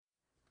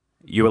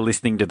You are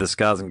listening to the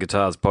Scars and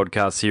Guitars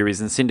podcast series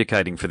and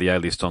syndicating for the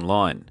A-List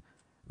Online.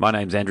 My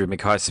name's Andrew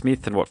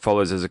Mackay-Smith, and what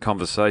follows is a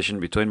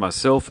conversation between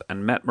myself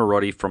and Matt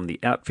Marotti from the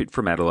outfit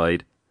from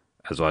Adelaide,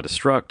 As I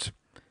Destruct.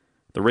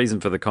 The reason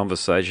for the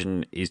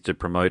conversation is to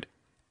promote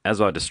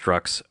As I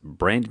Destruct's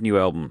brand new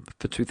album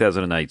for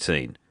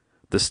 2018,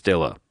 The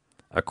Stellar,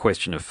 A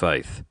Question of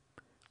Faith.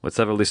 Let's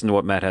have a listen to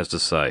what Matt has to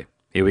say.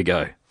 Here we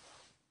go.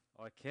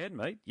 I can,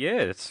 mate. Yeah,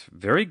 it's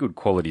very good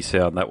quality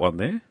sound, that one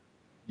there.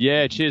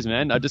 Yeah, cheers,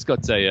 man. I just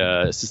got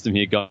a system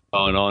here going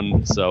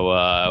on.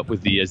 So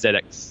with the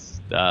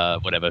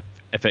ZX, whatever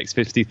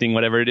FX50 thing,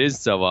 whatever it is.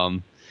 So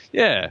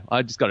yeah,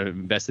 I just got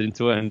invested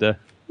into it, and it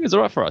was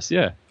all right for us.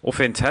 Yeah. Well,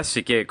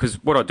 fantastic. Yeah,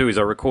 because what I do is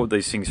I record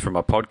these things for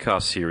my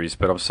podcast series,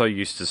 but I'm so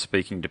used to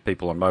speaking to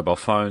people on mobile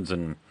phones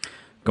and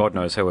God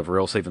knows however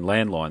else, even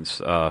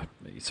landlines.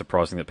 It's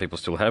surprising that people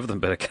still have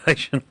them, but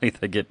occasionally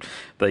they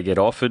get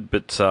offered.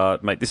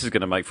 But mate, this is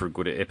going to make for a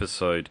good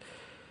episode.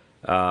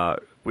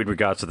 With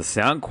regards to the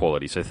sound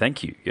quality, so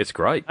thank you. It's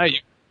great.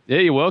 Hey, yeah,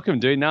 you're welcome,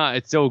 dude. No,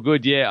 it's all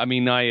good. Yeah, I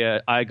mean,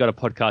 I got a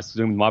podcast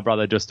doing with my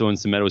brother, just doing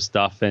some metal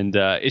stuff, and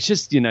it's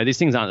just these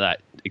things aren't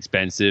that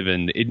expensive,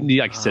 and it,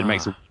 like you said, it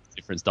makes a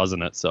difference,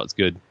 doesn't it? So it's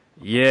good.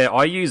 Yeah,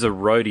 I use a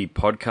Rode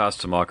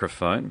podcaster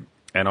microphone,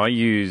 and I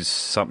use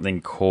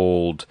something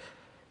called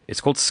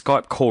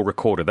Skype Call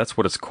Recorder. That's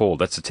what it's called.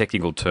 That's a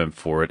technical term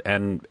for it,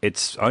 and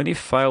it's only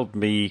failed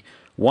me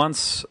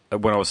once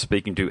when I was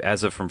speaking to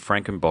Azza from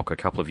Frankenbock a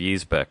couple of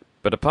years back.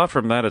 But apart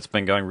from that, it's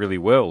been going really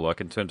well,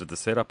 like in terms of the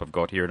setup I've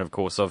got here. And of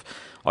course,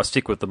 I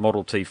stick with the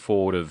Model T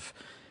Ford of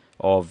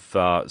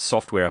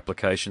software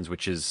applications,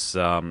 which is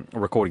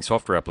recording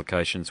software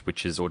applications,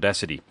 which is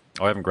Audacity.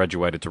 I haven't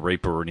graduated to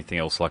Reaper or anything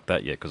else like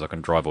that yet because I can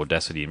drive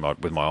Audacity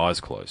with my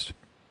eyes closed.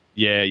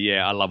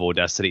 Yeah, I love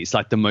Audacity. It's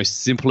like the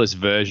most simplest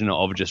version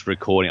of just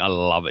recording. I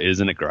love it.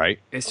 Isn't it great?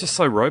 It's just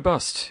so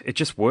robust. It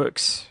just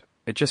works.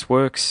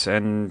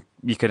 And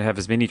you can have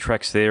as many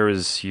tracks there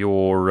as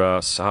your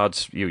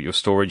your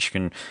storage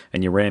and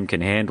your RAM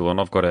can handle. And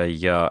I've got a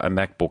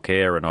MacBook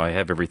Air, and I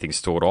have everything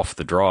stored off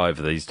the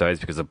drive these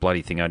days because the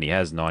bloody thing only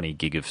has 90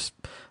 gig of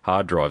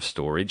hard drive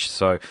storage.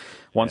 So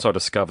once I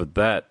discovered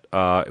that,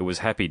 it was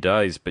happy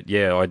days. But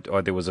yeah,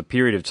 there was a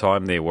period of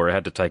time there where I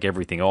had to take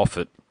everything out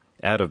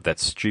of that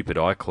stupid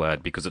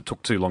iCloud because it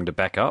took too long to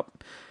back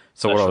up.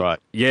 So that's right.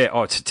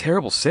 Yeah, it's a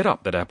terrible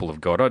setup that Apple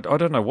have got. I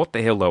don't know what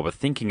the hell they were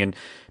thinking, and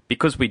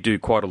because we do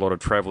quite a lot of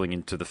travelling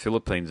into the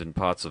Philippines and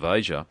parts of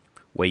Asia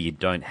where you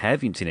don't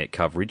have internet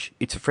coverage,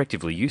 it's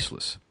effectively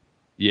useless.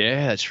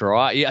 Yeah, that's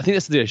right. Yeah, I think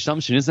that's the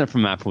assumption, isn't it,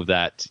 from Apple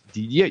that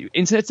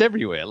internet's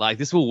everywhere. Like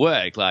this will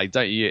work. Like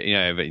don't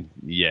but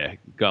yeah,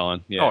 go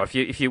on. Yeah. Oh,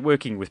 if you're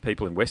working with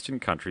people in Western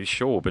countries,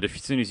 sure, but as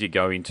soon as you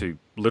go into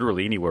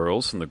literally anywhere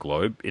else in the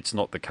globe, it's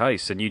not the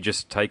case, and you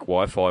just take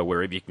Wi-Fi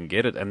wherever you can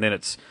get it, and then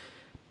it's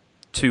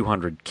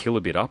 200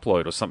 kilobit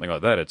upload or something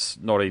like that. It's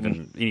not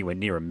even anywhere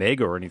near a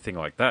meg or anything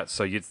like that.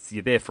 So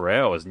you're there for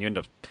hours, and you end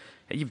up.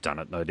 You've done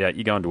it, no doubt.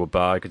 You go into a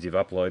bar because you've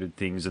uploaded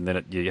things, and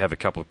then you have a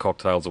couple of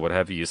cocktails or what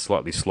have you. You're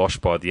slightly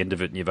sloshed by the end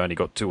of it, and you've only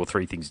got 2 or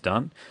 3 things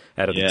done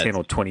out of the 10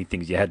 or 20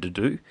 things you had to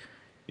do.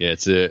 Yeah,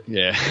 it's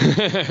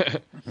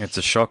It's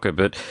a shocker,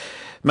 but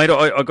mate,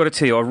 I got to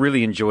tell you, I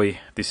really enjoy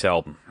this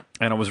album,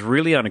 and it was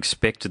really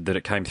unexpected that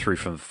it came through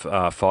from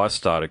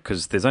Firestarter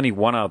because there's only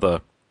one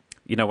other.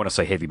 When I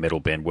say heavy metal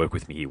band, work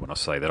with me here when I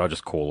say that. I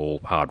just call all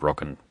hard rock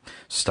and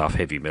stuff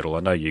heavy metal. I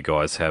know you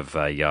guys have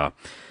a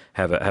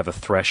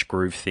thrash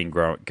groove thing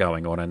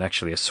going on, and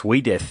actually a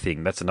Swedeth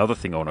thing. That's another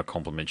thing I want to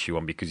compliment you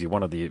on because you're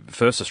one of the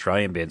first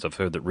Australian bands I've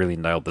heard that really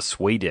nailed the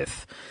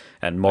Swedeth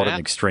and modern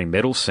extreme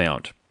metal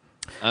sound.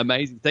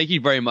 Amazing. Thank you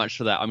very much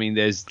for that. I mean,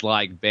 there's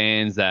like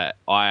bands that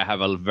I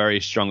have a very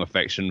strong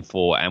affection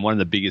for, and one of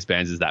the biggest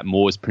bands is that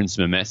Moors Prince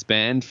Mess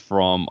band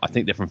from, I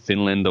think they're from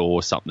Finland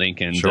or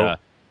something, and sure.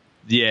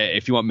 Yeah,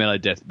 if you want mellow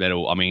death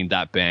metal, I mean,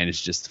 that band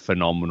is just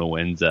phenomenal,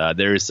 and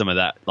there is some of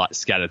that like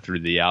scattered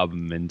through the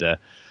album, and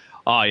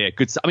oh yeah,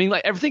 good stuff. I mean,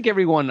 like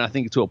everyone, I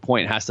think to a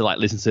point has to like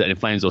listen to In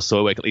Flames or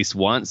Soilwork at least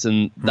once,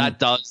 and that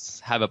does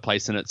have a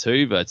place in it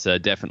too, but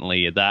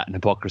definitely that and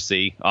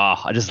Hypocrisy.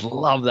 I just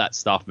love that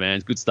stuff, man.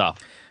 It's good stuff.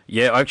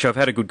 Yeah, actually, I've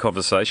had a good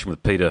conversation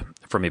with Peter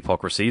from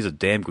Hypocrisy. He's a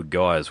damn good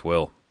guy as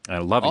well, and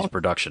I love his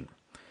production.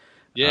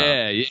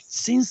 Yeah, it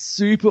seems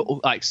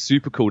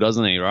super cool,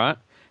 doesn't he, right?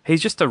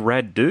 He's just a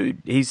rad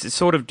dude. He's the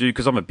sort of dude,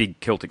 because I'm a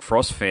big Celtic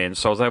Frost fan,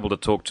 so I was able to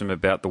talk to him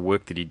about the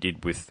work that he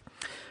did with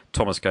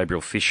Thomas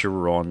Gabriel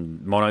Fisher on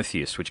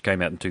Monotheist, which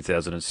came out in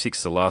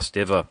 2006, the last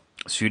ever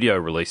studio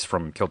release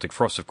from Celtic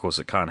Frost. Of course,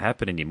 it can't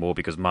happen anymore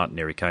because Martin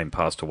Eric Kane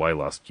passed away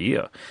last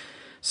year.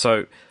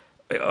 So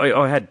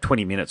I had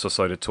 20 minutes or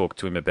so to talk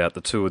to him about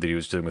the tour that he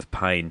was doing with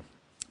Pain,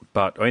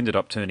 but I ended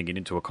up turning it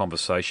into a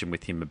conversation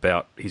with him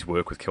about his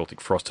work with Celtic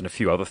Frost and a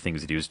few other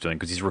things that he was doing,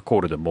 because he's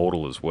recorded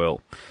Immortal as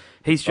well.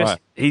 He's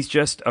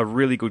just a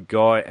really good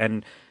guy,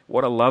 and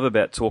what I love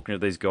about talking to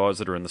these guys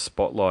that are in the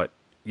spotlight,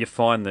 you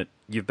find that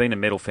you've been a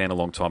metal fan a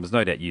long time. There's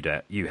no doubt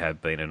you have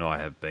been, and I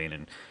have been,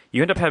 and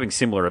you end up having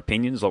similar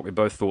opinions. Like we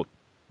both thought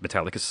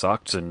Metallica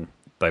sucked, and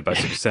They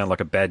basically sound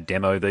like a bad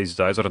demo these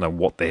days. I don't know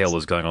what the hell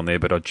is going on there,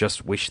 but I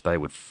just wish they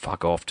would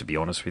fuck off, to be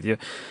honest with you.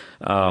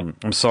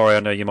 I'm sorry, I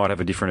know you might have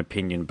a different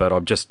opinion, but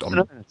I'm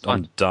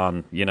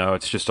done. You know,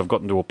 it's just I've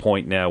gotten to a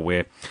point now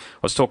where I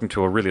was talking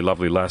to a really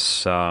lovely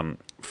lass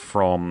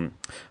from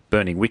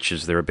Burning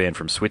Witches. They're a band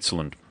from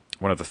Switzerland.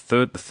 One of the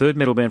third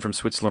metal band from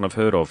Switzerland I've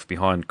heard of,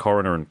 behind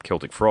Coroner and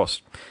Celtic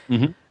Frost.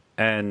 Mm-hmm.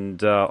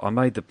 And I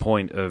made the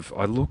point of,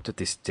 I looked at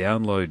this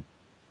download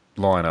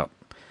lineup,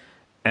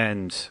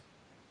 and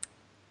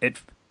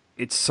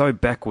it's so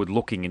backward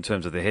looking in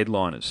terms of the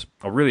headliners.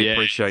 I really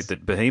appreciate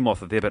that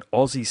Behemoth are there, but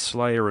Ozzy,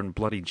 Slayer, and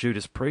bloody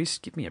Judas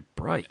Priest, give me a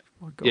break.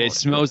 My God. Yeah, it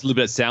smells a little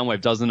bit of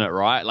Soundwave, doesn't it?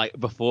 Right? Like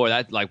before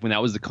that, like when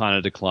that was the kind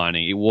of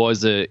declining, it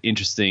was an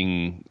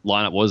interesting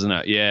lineup, wasn't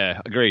it? Yeah,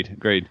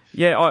 agreed.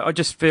 Yeah, I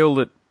just feel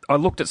that I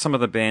looked at some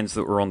of the bands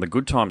that were on the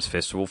Good Times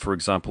Festival, for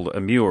example,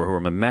 Amur, who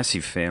I'm a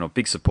massive fan of,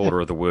 big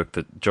supporter of the work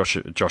that Josh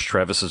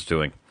Travis is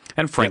doing.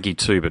 And Frankie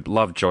too, but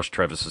love Josh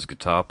Travis's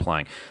guitar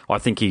playing. I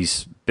think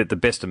he's the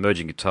best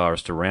emerging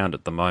guitarist around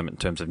at the moment in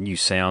terms of new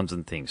sounds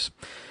and things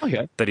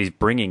that he's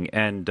bringing.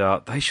 And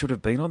they should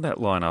have been on that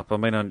lineup. I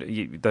mean,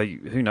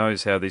 who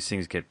knows how these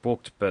things get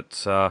booked,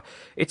 but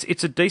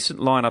it's a decent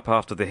lineup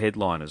after the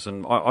headliners.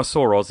 And I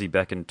saw Ozzy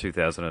back in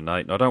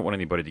 2008, and I don't want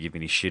anybody to give me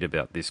any shit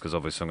about this because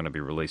obviously I'm going to be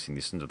releasing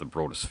this into the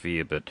broader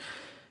sphere, but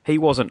he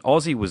wasn't.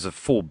 Ozzy was a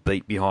full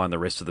beat behind the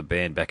rest of the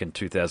band back in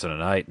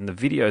 2008, and the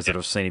videos that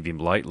I've seen of him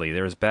lately,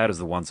 they're as bad as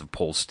the ones of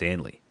Paul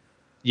Stanley.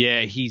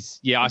 Yeah,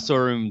 I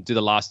saw him do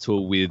the last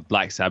tour with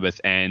Black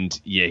Sabbath, and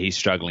yeah, he's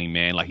struggling,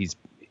 man. Like he's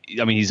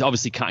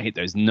obviously can't hit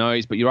those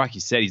notes, but like you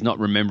said, he's not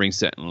remembering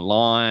certain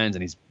lines,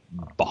 and he's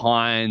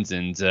behind,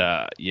 and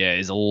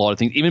there's a lot of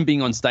things. Even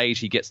being on stage,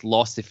 he gets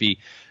lost if he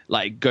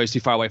goes too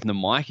far away from the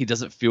mic. He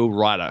doesn't feel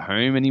right at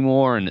home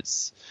anymore, and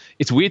it's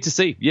weird to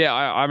see. Yeah,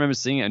 I remember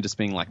seeing it and just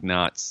being like,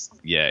 nah,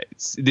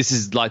 this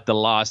is like the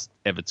last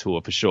ever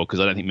tour for sure, because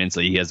I don't think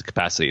mentally he has the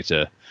capacity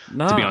to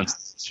be on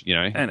stage, you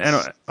know.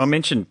 And I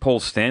mentioned Paul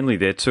Stanley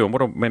there too, and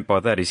what I meant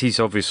by that is he's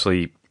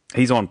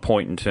on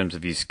point in terms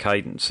of his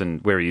cadence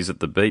and where he is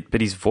at the beat,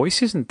 but his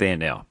voice isn't there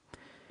now.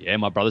 Yeah,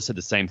 my brother said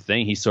the same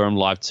thing. He saw him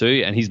live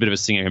too, and he's a bit of a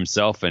singer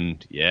himself.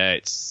 And you're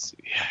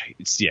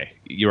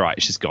right.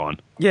 It's just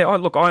gone. Yeah,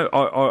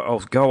 I'll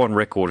go on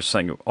record as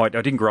saying I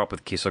didn't grow up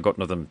with Kiss. I got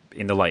into them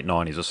in the late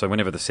 90s or so,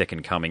 whenever the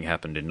Second Coming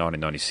happened in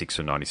 1996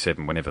 or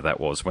 97, whenever that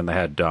was, when they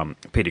had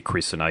Peter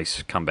Criss and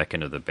Ace come back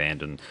into the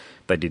band, and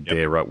they did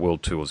their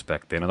world tours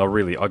back then. And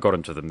I got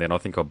into them then. I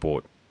think I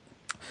bought,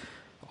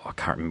 I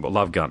can't remember,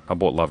 Love Gun. I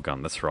bought Love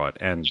Gun, that's right.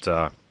 And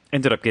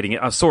ended up getting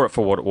it. I saw it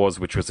for what it was,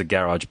 which was a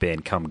garage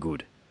band come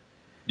good.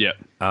 Yeah.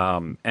 I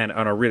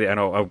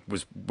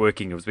was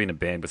working. I was in a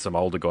band with some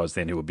older guys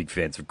then who were big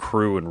fans of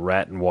Crew and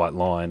Rat and White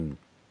Line.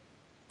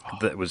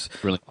 That was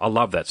really. I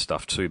love that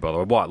stuff too. By the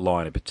way, White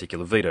Line in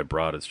particular. Vito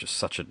Bratta is just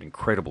such an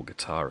incredible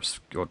guitarist.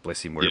 God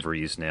bless him wherever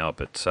he is now.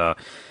 But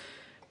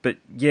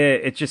yeah,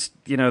 it just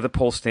the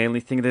Paul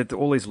Stanley thing.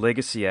 All these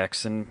legacy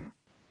acts, and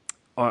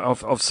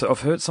I've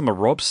heard some of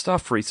Rob's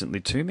stuff recently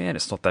too. Man,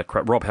 it's not that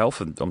crap. Rob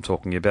Halford, I'm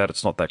talking about.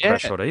 It's not that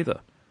crash shot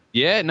either.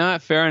 Yeah, no,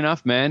 fair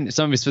enough, man.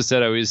 Some of his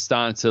falsetto is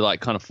starting to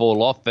kind of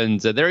fall off, and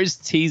there is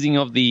teasing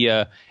of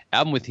the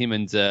album with him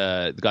and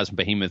the guys from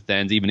Behemoth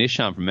and even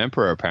Isham from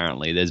Emperor.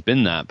 Apparently, there's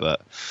been that, but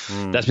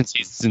that's been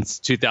teased since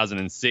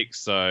 2006.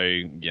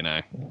 So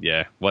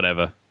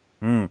whatever.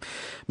 Mate,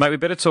 we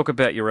better talk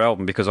about your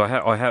album because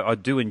I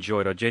do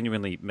enjoy it. I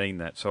genuinely mean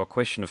that. So, A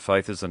Question of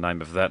Faith is the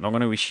name of that, and I'm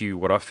going to issue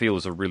what I feel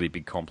is a really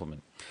big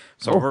compliment.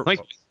 So, I've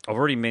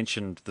already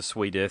mentioned the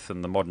Sweet Death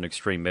and the modern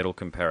extreme metal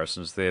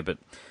comparisons there, but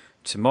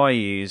to my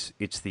ears,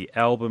 it's the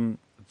album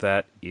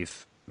that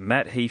if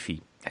Matt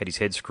Heafy had his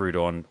head screwed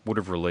on, would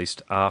have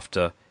released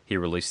after he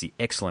released the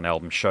excellent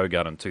album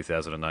Shogun in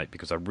 2008,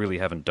 because I really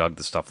haven't dug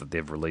the stuff that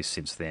they've released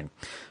since then.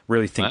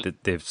 Really think that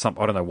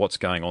I don't know what's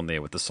going on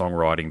there with the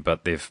songwriting,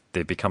 but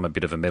they've become a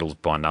bit of a medals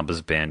by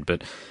numbers band.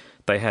 But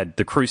they had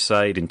The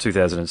Crusade in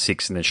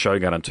 2006 and then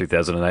Shogun in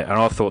 2008, and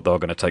I thought they were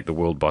going to take the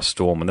world by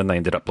storm, and then they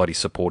ended up bloody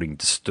supporting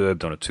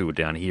Disturbed on a tour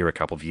down here a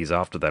couple of years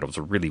after that. It was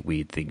a really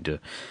weird thing to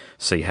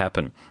see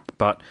happen.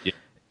 But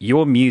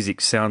your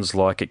music sounds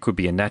like it could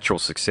be a natural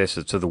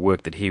successor to the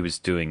work that he was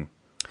doing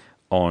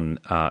on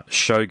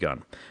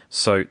Shogun.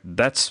 So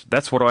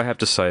that's what I have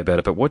to say about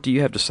it. But what do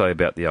you have to say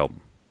about the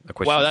album?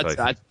 Well,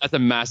 that's a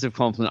massive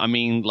compliment. I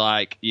mean,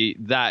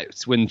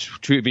 that's when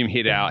Trivium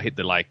hit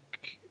the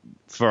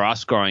for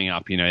us growing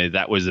up,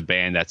 that was a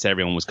band that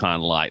everyone was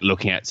kind of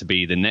looking at to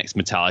be the next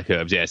Metallica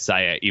of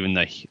Say It, even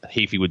though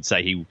Heafy would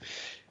say he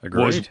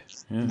was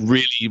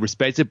really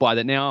respected by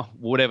that. Now,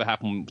 whatever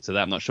happened to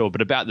that, I'm not sure.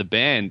 But about the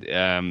band,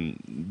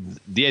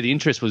 the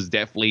interest was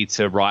definitely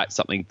to write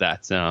something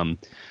that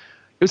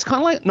it was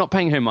kind of like not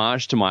paying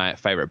homage to my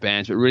favorite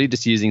bands, but really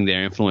just using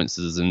their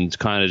influences and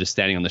kind of just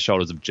standing on the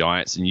shoulders of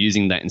giants and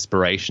using that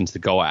inspiration to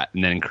go out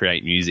and then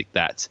create music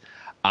that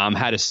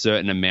had a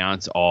certain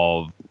amount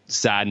of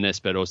sadness,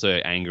 but also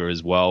anger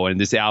as well. And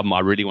this album,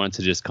 I really wanted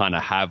to just kind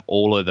of have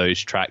all of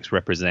those tracks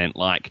represent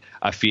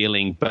a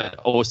feeling, but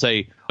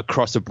also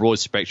across a broad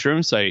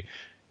spectrum. So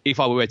if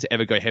I were to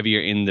ever go heavier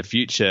in the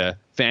future,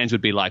 fans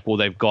would be like, well,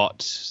 they've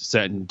got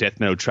certain death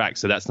metal tracks,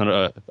 so that's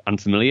not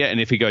unfamiliar. And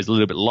if he goes a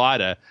little bit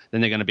lighter,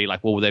 then they're going to be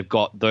like, well, they've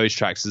got those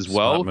tracks as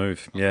well. Smart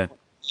move, yeah.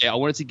 Yeah, I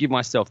wanted to give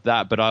myself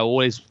that, but I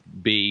always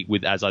be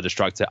with As I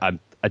Destructor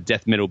a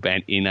death metal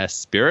band in a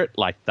spirit,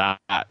 like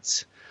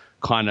that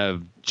kind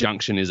of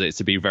junction is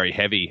to be very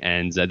heavy,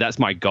 and that's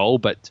my goal.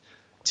 But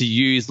to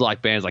use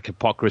like bands like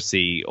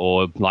Hypocrisy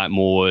or like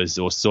Moors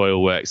or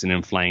Soilworks and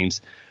In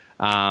Flames,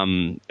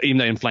 even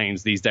though In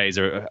Flames these days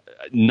are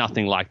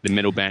nothing like the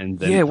metal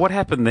band. Yeah, what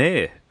happened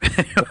there?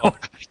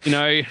 You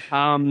know,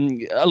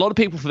 a lot of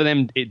people, for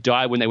them, it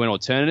died when they went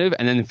alternative,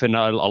 and then for a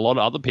lot of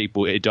other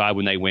people, it died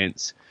when they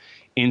went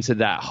into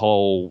that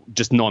whole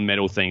just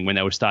non-metal thing, when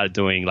they started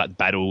doing like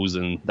battles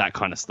and that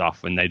kind of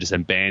stuff, and they just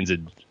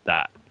abandoned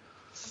that,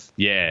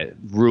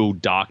 real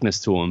darkness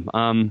to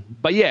them.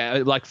 But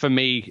yeah, like for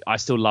me, I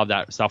still love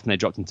that stuff when they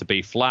dropped into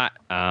B flat.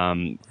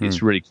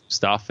 It's really cool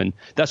stuff, and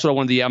that's what I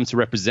wanted the album to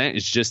represent.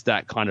 It's just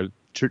that kind of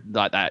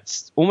like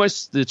that's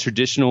almost the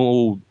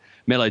traditional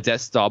mellow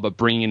death style, but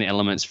bringing in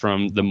elements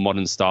from the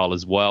modern style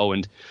as well,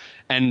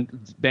 and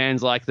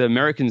bands like the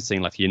American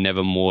scene, like your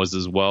Nevermores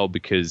as well,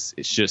 because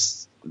it's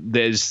just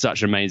there's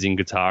such amazing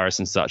guitarists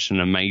and such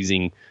an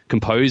amazing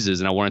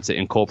composers, and I wanted to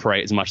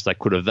incorporate as much as I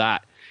could of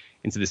that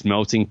into this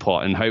melting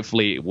pot, and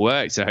hopefully it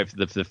works, and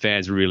hopefully the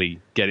fans really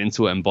get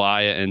into it and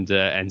buy it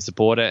and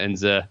support it, and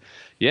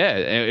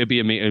it'd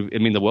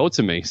mean the world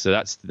to me. So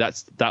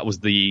that was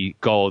the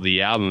goal of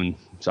the album.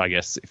 So I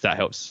guess if that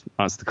helps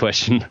answer the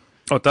question.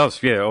 Oh, it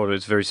does, yeah. Oh,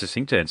 it's a very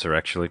succinct answer,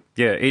 actually.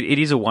 Yeah, it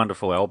is a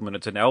wonderful album, and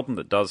it's an album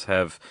that does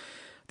have...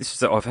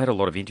 I've had a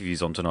lot of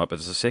interviews on tonight, but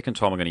it's the second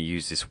time I'm going to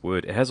use this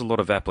word. It has a lot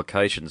of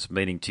applications,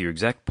 meaning to your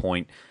exact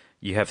point,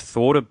 you have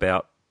thought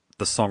about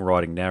the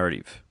songwriting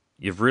narrative.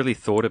 You've really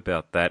thought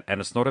about that,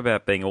 and it's not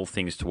about being all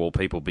things to all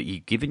people, but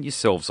you've given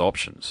yourselves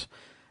options.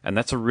 And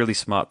that's a really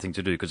smart thing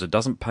to do, because it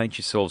doesn't paint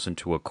yourselves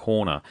into a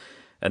corner.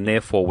 And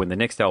therefore, when the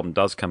next album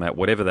does come out,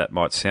 whatever that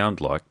might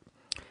sound like,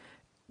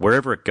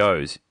 wherever it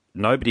goes,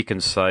 nobody can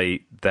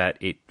say that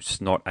it's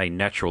not a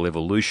natural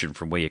evolution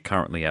from where you're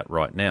currently at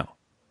right now.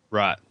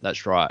 Right,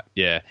 that's right,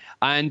 yeah.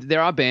 And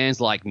there are bands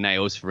like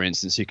Nails, for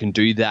instance, who can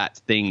do that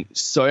thing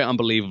so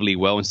unbelievably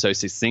well and so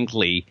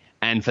succinctly,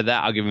 and for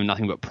that I'll give them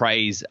nothing but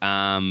praise.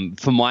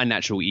 For my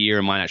natural ear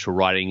and my natural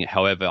writing,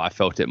 however, I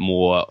felt it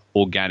more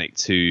organic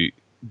to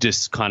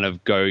just kind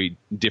of go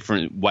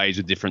different ways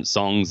with different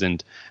songs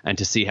and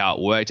to see how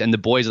it worked. And the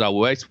boys that I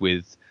worked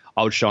with,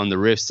 I would show them the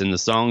riffs and the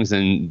songs,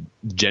 and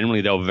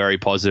generally they were very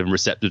positive and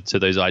receptive to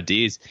those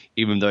ideas,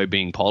 even though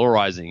being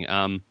polarizing.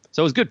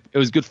 So it was good. It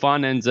was good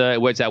fun, and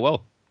it worked out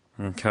well.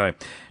 Okay.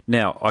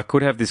 Now, I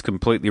could have this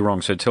completely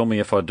wrong, so tell me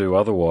if I do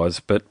otherwise,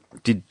 but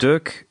did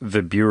Dirk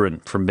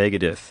Verbeuren from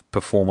Megadeth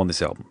perform on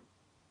this album?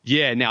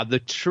 Yeah, now the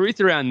truth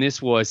around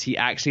this was he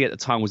actually at the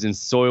time was in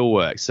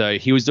Soilwork, so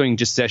he was doing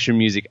just session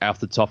music off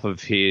the top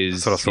of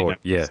his,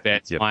 spare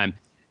time.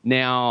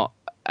 Now,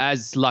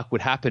 as luck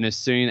would happen, as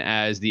soon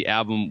as the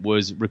album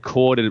was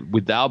recorded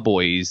with our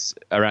boys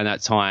around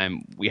that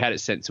time, we had it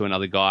sent to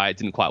another guy. It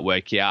didn't quite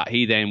work out.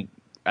 He then,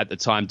 at the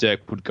time,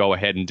 Dirk would go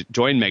ahead and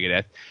join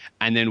Megadeth,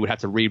 and then would have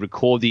to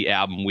re-record the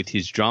album with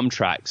his drum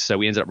tracks. So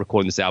we ended up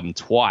recording this album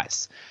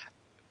twice.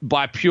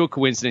 By pure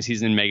coincidence,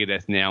 he's in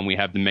Megadeth now, and we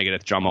have the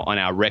Megadeth drummer on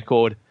our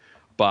record.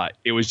 But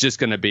it was just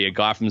going to be a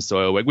guy from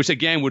Soilwork, which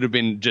again would have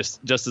been just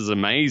as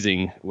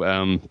amazing.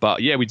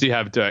 But yeah, we do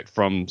have Dirk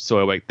from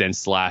Soilwork, then /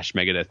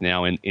 Megadeth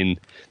now in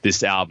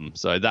this album.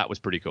 So that was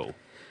pretty cool.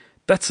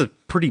 That's a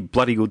pretty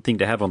bloody good thing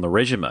to have on the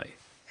resume,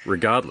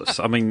 regardless.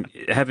 I mean,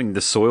 having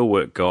the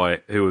Soilwork guy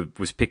who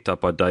was picked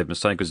up by Dave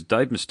Mustaine, because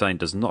Dave Mustaine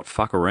does not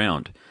fuck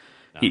around.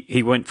 No.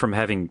 He went from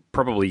having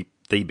probably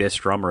the best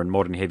drummer in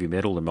modern heavy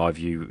metal, in my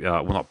view.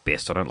 Well, not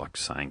best. I don't like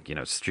saying,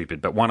 it's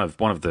stupid, but one of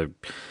a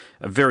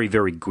very,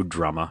 very good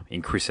drummer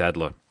in Chris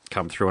Adler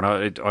come through.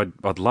 And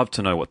I'd love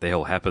to know what the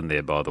hell happened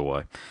there, by the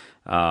way,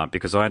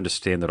 because I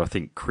understand that I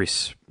think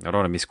Chris, I don't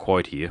want to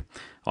misquote here,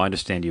 I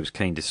understand he was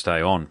keen to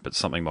stay on, but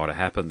something might have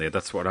happened there.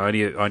 That's what I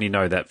only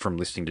know that from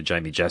listening to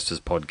Jamie Jaster's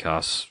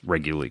podcasts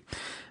regularly.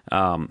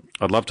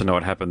 I'd love to know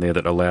what happened there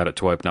that allowed it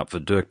to open up for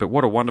Dirk. But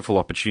what a wonderful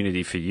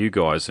opportunity for you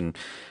guys. And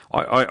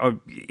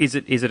is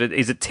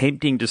it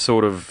tempting to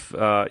sort of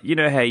how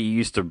you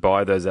used to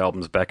buy those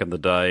albums back in the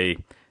day,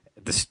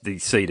 the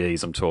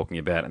CDs I'm talking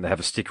about, and they have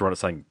a sticker on it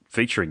saying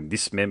featuring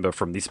this member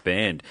from this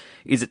band.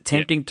 Is it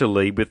tempting to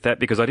lead with that?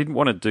 Because I didn't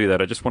want to do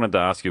that. I just wanted to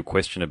ask you a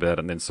question about it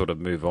and then sort of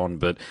move on.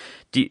 But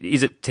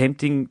is it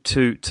tempting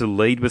to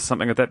lead with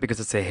something like that? Because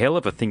it's a hell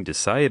of a thing to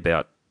say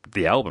about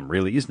the album,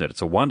 really, isn't it?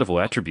 It's a wonderful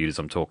attribute, as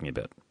I'm talking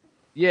about.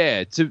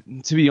 Yeah, to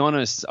be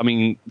honest, I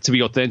mean, to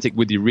be authentic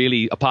with you,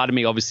 really, a part of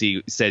me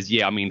obviously says,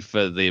 yeah, I mean,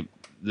 for the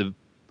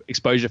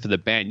exposure for the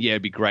band, yeah,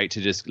 it'd be great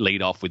to just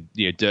lead off with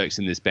Dirk's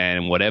in this band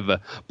and whatever.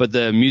 But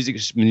the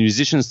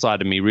musician side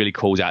of me really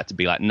calls out to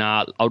be like,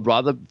 nah, I'd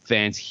rather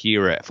fans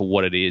hear it for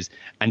what it is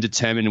and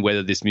determine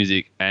whether this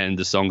music and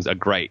the songs are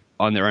great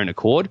on their own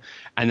accord.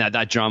 And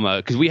that drummer,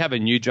 because we have a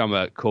new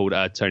drummer called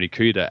Tony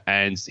Kuda,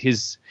 and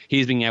he's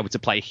being able to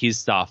play his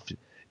stuff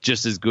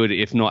just as good,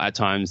 if not at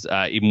times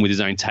even with his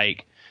own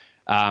take.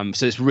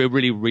 So we're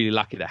really, really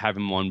lucky to have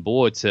him on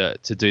board to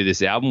do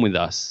this album with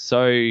us.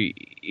 So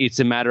it's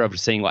a matter of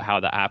seeing how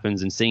that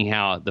happens and seeing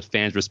how the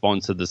fans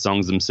respond to the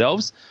songs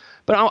themselves.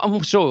 But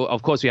I'm sure,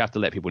 of course, we have to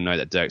let people know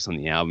that Dirk's on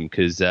the album,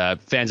 because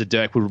fans of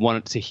Dirk would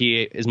want to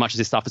hear as much of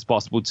his stuff as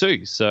possible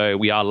too. So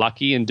we are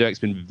lucky, and Dirk's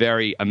been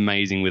very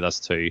amazing with us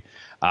too.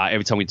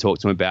 Every time we talk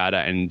to him about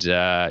it,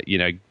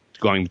 and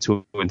going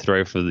to and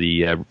through for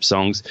the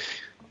songs,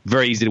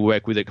 very easy to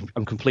work with, a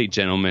complete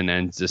gentleman,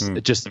 and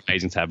just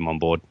amazing to have him on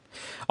board.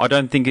 I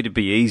don't think it'd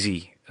be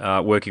easy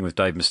working with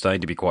Dave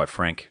Mustaine, to be quite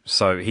frank.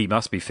 So he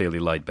must be fairly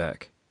laid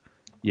back.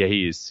 Yeah,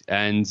 he is.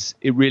 And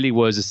it really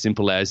was as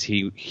simple as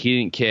he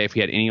didn't care if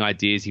he had any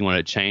ideas he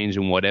wanted to change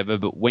and whatever.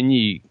 But when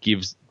you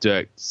give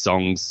Dirk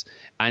songs,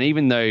 and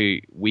even though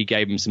we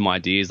gave him some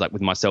ideas, like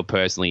with myself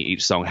personally,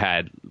 each song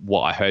had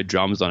what I heard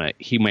drums on it.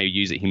 He may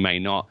use it, he may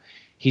not.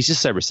 He's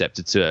just so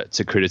receptive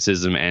to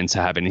criticism and to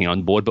have anything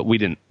on board, but we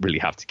didn't really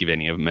have to give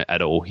any of them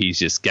at all. He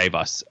just gave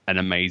us an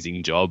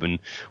amazing job, and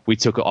we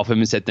took it off him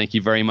and said, thank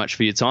you very much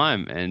for your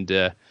time. And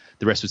the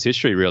rest was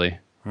history, really.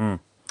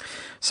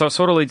 So it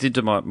sort of leads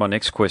into my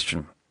next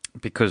question,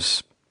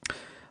 because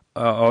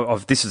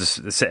this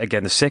is,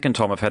 again, the second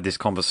time I've had this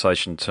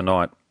conversation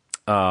tonight,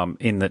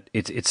 in that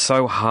it's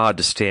so hard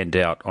to stand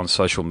out on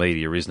social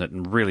media, isn't it?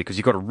 And really, because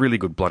you've got a really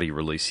good bloody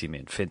release here,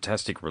 man.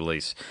 Fantastic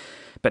release.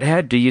 But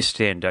how do you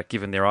stand out,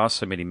 given there are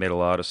so many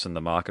metal artists in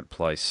the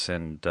marketplace,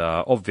 and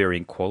of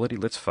varying quality,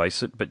 let's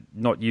face it, but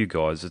not you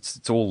guys.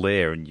 It's all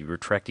there, and you're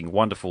attracting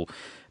wonderful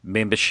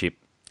membership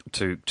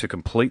to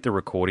complete the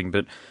recording.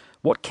 But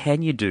what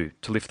can you do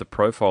to lift the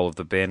profile of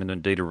the band and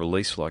indeed a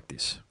release like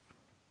this?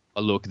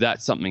 Look,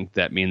 that's something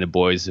that me and the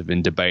boys have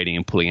been debating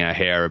and pulling our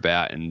hair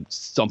about and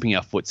stomping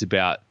our foots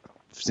about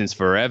since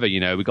forever.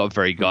 We've got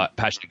very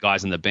passionate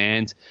guys in the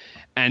band.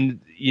 And,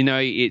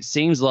 it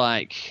seems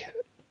like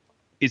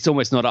it's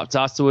almost not up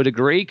to us to a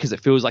degree, because it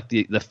feels like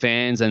the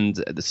fans and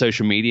the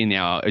social media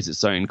now is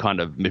its own kind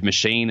of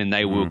machine, and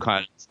they will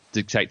kind of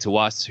dictate to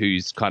us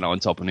who's kind of on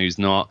top and who's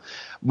not.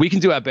 We can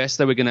do our best,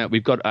 though.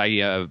 We've got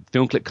a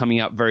film clip coming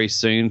up very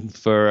soon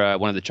for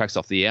one of the tracks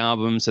off the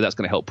album, so that's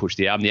going to help push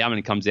the album. The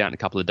album comes out in a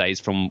couple of days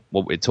from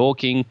what we're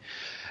talking,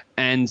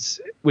 and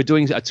we're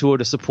doing a tour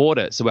to support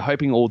it. So we're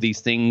hoping all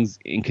these things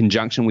in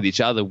conjunction with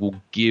each other will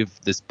give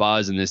this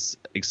buzz and this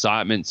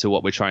excitement to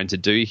what we're trying to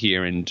do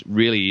here, and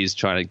really is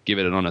trying to give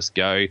it an honest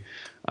go.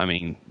 I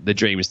mean, the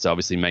dream is to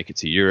obviously make it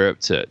to Europe,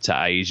 to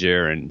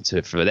Asia, and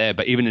for there.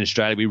 But even in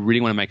Australia, we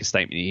really want to make a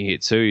statement here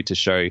too, to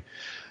show,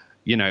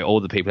 all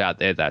the people out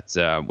there that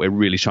we're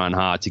really trying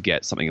hard to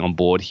get something on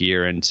board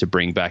here and to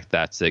bring back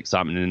that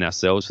excitement in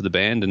ourselves for the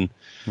band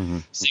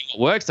and see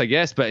what works, I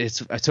guess. But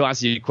to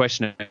answer your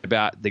question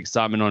about the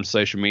excitement on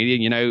social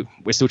media,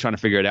 we're still trying to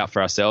figure it out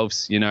for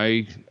ourselves.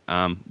 We're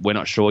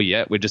not sure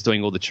yet. We're just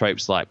doing all the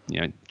tropes, like,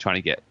 trying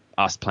to get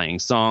us playing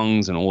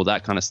songs and all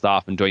that kind of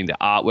stuff, and doing the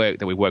artwork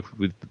that we worked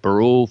with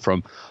Barul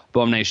from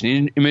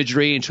Abomination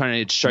Imagery, and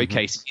trying to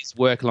showcase his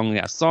work along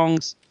with our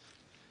songs.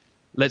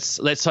 Let's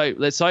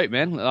hope,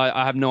 man.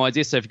 I have no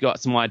idea. So if you've got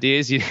some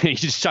ideas, you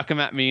just chuck them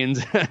at me.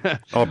 And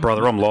oh,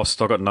 brother, I'm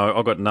lost. I got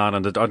none,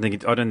 and I don't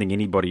think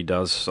anybody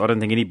does. I don't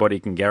think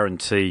anybody can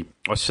guarantee.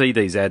 I see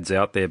these ads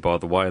out there, by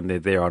the way, and they're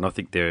there, and I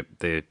think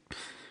they're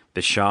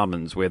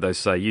shamans, where they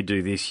say, you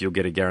do this, you'll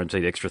get a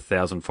guaranteed extra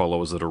 1,000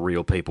 followers that are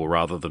real people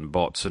rather than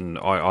bots. And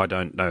I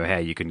don't know how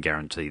you can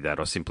guarantee that.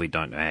 I simply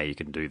don't know how you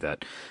can do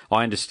that.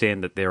 I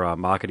understand that there are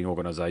marketing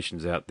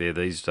organisations out there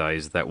these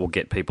days that will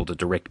get people to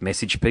direct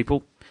message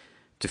people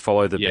to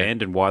follow the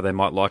band and why they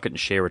might like it and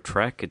share a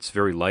track. It's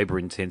very labour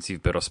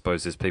intensive, but I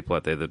suppose there's people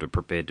out there that are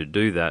prepared to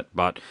do that.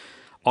 But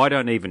I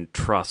don't even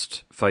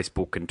trust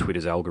Facebook and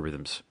Twitter's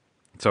algorithms.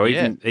 So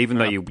even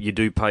though you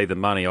do pay the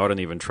money, I don't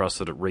even trust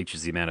that it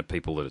reaches the amount of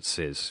people that it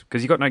says,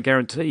 because you've got no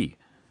guarantee.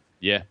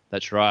 Yeah,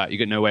 that's right. You've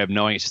got no way of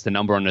knowing. It's just a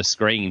number on the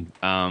screen.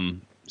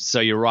 So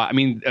you're right. I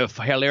mean,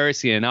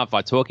 hilariously enough,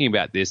 by talking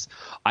about this,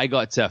 I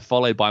got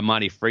followed by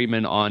Marty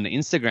Friedman on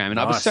Instagram, and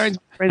I was showing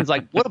my friends,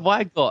 like, what have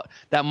I got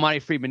that Marty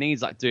Friedman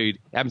needs? Like, dude,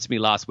 it happened to me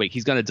last week.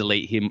 He's going to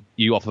delete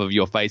you off of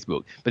your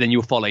Facebook, but then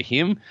you'll follow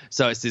him.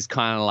 So it's this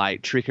kind of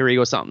like trickery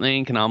or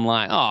something. And I'm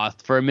like,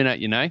 for a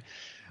minute,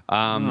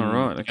 all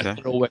right, okay.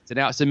 It all worked it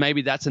out. So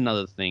maybe that's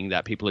another thing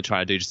that people are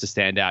trying to do just to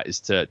stand out, is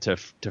to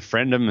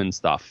friend them and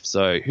stuff.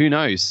 So who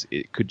knows?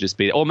 It could just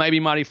be, or maybe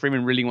Marty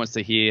Freeman really wants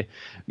to hear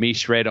me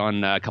shred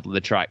on a couple of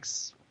the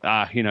tracks.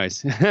 Who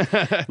knows?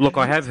 Look,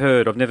 I have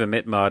heard, I've never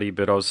met Marty,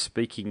 but I was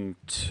speaking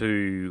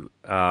to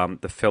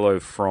the fellow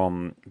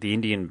from the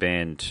Indian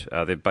band.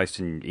 They're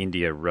based in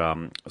India,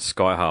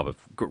 Sky Harbor.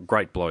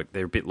 Great bloke.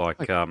 They're a bit like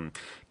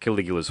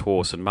Caligula's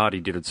Horse, and Marty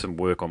did some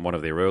work on one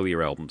of their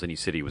earlier albums, and he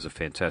said he was a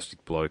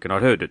fantastic bloke. And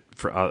I'd heard it,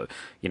 for,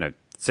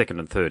 second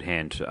and third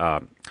hand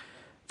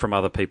from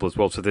other people as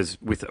well. So there's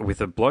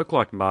with a bloke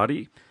like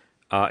Marty,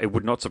 it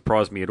would not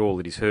surprise me at all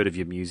that he's heard of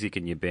your music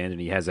and your band, and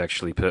he has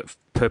actually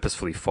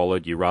purposefully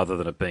followed you rather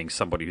than it being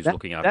somebody who's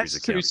looking after his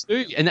account. That's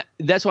true, too. And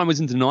that's why I was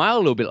in denial a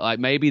little bit. Like,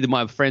 maybe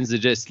my friends are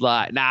just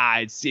like, nah,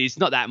 it's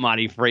not that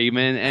Marty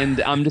Freeman.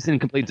 And I'm just in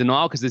complete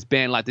denial because this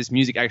band, like, this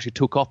music actually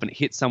took off and it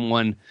hit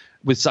someone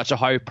with such a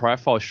high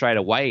profile straight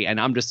away. And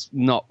I'm just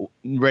not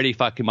ready,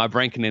 my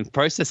brain can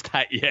process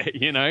that yet,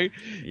 you know?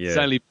 Yeah. It's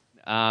only,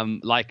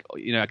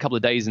 a couple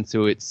of days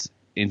into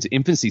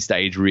infancy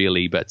stage,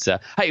 really. But,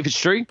 hey, if it's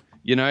true,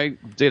 you know,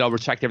 dude, I'll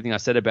retract everything I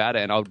said about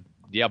it, and I'll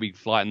be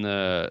flying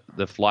the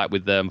flight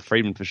with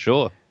Freeman for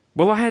sure.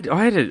 Well, I'm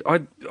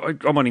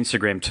on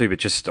Instagram too, but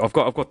just I've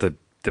got the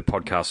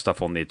podcast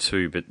stuff on there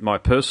too. But my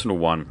personal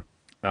one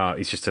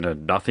is just in a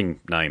nothing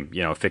name.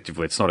 You know,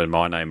 effectively, it's not in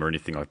my name or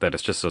anything like that.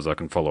 It's just so I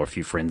can follow a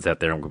few friends out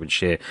there and we can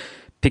share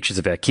pictures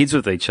of our kids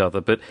with each other.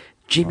 But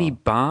Jimmy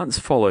Barnes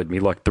followed me,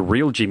 like the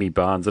real Jimmy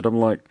Barnes, and I'm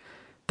like,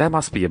 that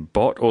must be a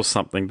bot or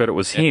something, but it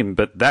was him.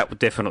 But that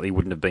definitely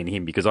wouldn't have been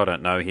him because I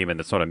don't know him, and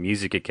it's not a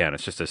music account.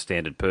 It's just a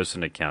standard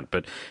person account.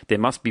 But there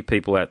must be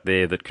people out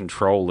there that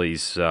control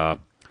these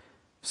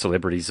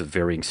celebrities of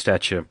varying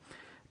stature.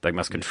 They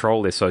must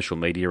control their social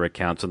media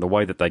accounts, and the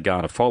way that they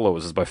garner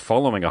followers is by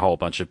following a whole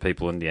bunch of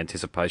people in the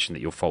anticipation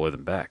that you'll follow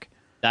them back.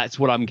 That's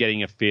what I'm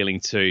getting a feeling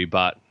too,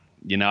 but,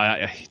 you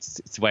know,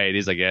 it's the way it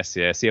is, I guess.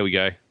 Yeah, see how we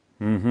go.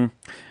 Mm-hmm.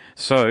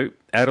 So,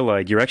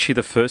 Adelaide, you're actually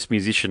the first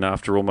musician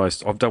after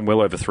I've done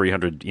well over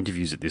 300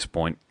 interviews at this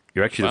point.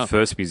 You're actually the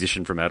first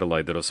musician from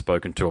Adelaide that I've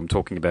spoken to. I'm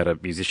talking about a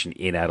musician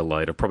in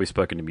Adelaide. I've probably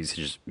spoken to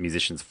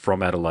musicians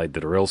from Adelaide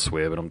that are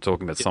elsewhere, but I'm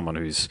talking about someone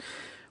who's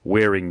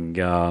wearing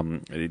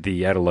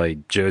the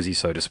Adelaide jersey,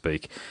 so to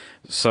speak.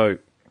 So,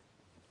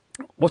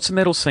 what's the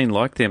metal scene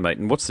like there, mate?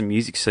 And what's the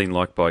music scene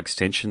like by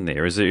extension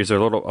there? Is there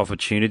a lot of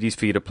opportunities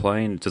for you to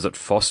play, and does it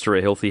foster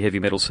a healthy heavy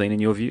metal scene in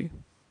your view?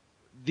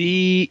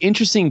 The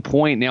interesting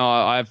point now,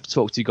 I've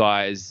talked to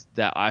guys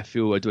that I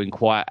feel are doing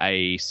quite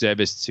a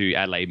service to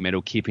Adelaide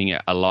metal, keeping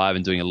it alive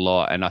and doing a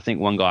lot. And I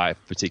think one guy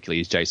particularly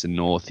is Jason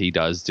North. He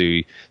does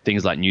do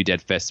things like New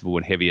Dead Festival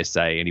and Heavy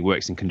SA, and he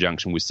works in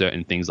conjunction with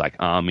certain things like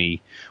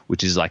Army,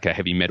 which is like a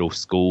heavy metal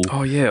school.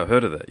 Oh, yeah, I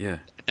heard of that, yeah.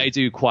 They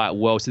do quite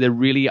well. So they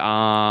really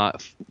are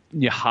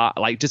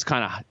just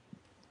kind of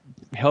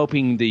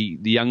helping the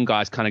young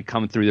guys kind of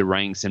come through the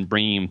ranks and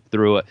bringing them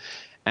through it.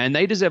 And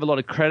they deserve a lot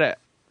of credit.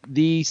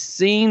 The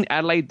scene,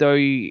 Adelaide, though,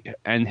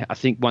 and I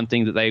think one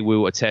thing that they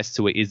will attest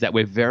to it is that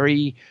we're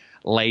very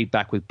laid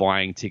back with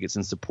buying tickets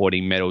and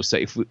supporting metal. So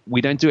if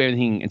we don't do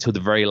anything until the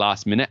very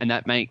last minute, and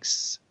that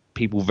makes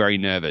people very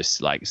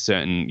nervous, like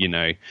certain, you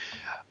know,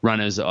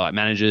 runners,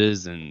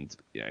 managers, and,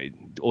 you know,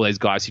 all those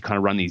guys who kind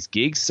of run these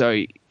gigs.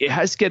 So it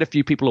has scared a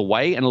few people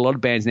away, and a lot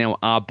of bands now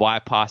are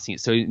bypassing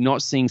it. So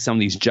not seeing some of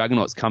these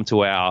juggernauts come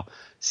to our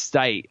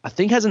state, I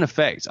think, has an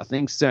effect. I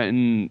think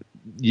certain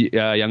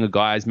younger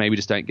guys maybe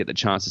just don't get the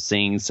chance of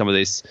seeing some of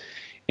this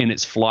in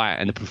its flight,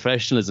 and the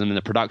professionalism and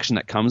the production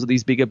that comes with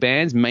these bigger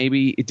bands.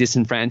 Maybe it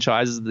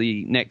disenfranchises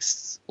the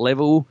next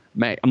level.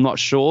 I'm not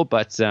sure,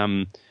 but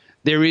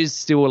there is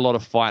still a lot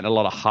of fight and a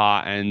lot of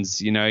heart, and,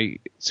 you know,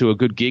 to a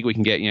good gig we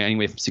can get, you know,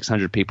 anywhere from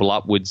 600 people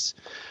upwards.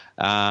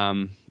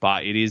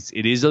 But it is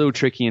a little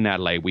tricky in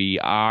Adelaide. We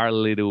are a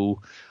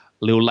little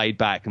laid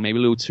back, and maybe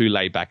a little too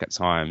laid back at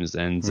times,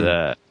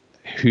 and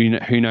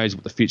who knows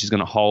what the future is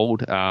going to hold.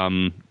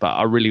 But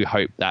I really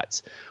hope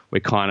that we're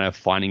kind of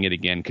finding it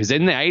again, because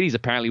in the 80s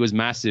apparently it was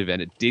massive,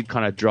 and it did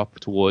kind of drop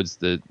towards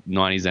the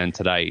 90s and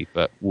today,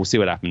 but we'll see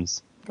what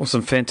happens. Well,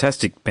 some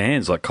fantastic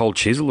bands like Cold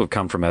Chisel have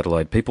come from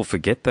Adelaide. People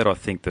forget that, I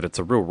think, that it's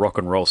a real rock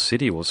and roll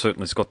city. Well,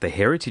 certainly it's got the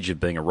heritage of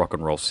being a rock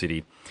and roll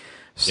city.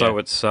 So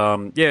it's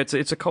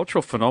a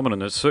cultural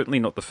phenomenon. It's certainly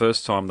not the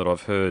first time that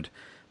I've heard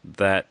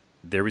that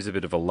there is a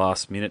bit of a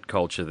last-minute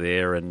culture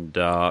there, and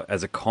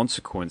as a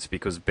consequence,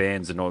 because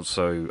bands and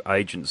also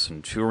agents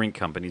and touring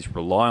companies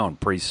rely on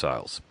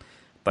pre-sales.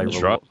 They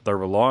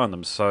rely on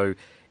them. So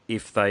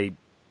if they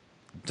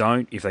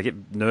get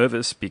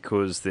nervous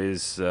because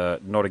there's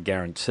not a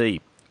guarantee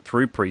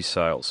through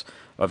pre-sales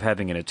of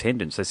having an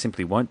attendance, they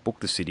simply won't book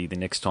the city the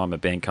next time a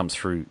band comes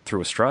through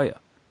Australia.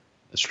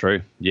 That's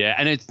true. Yeah,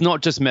 and it's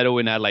not just metal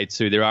in Adelaide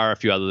too. There are a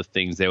few other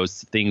things. There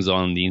was things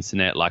on the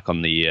internet, like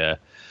on the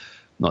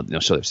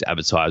not sure if it's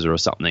Advertiser or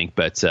something,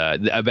 but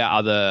about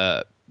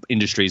other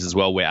industries as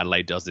well where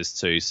Adelaide does this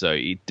too. So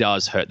it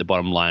does hurt the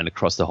bottom line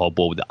across the whole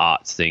board with the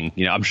arts thing.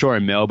 You know, I'm sure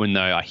in Melbourne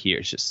though, I hear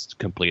it's just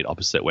complete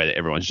opposite, where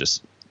everyone's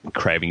just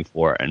craving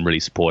for it and really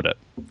support it.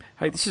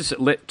 Hey, this is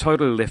a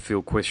totally left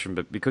field question,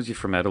 but because you're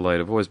from Adelaide,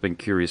 I've always been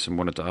curious and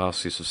wanted to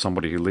ask this of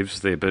somebody who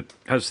lives there. But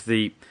has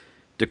the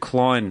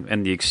decline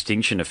and the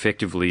extinction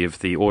effectively of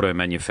the auto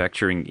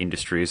manufacturing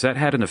industry, has that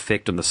had an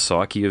effect on the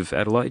psyche of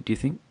Adelaide, do you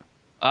think?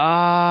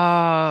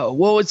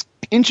 Well, it's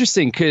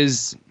interesting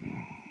because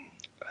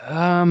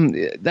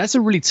that's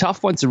a really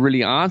tough one to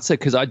really answer,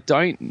 because I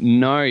don't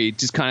know. It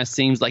just kind of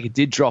seems like it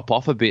did drop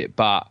off a bit,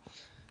 but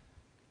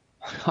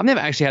I've never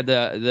actually had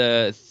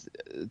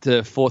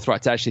the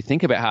forthright to actually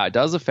think about how it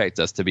does affect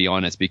us, to be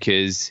honest,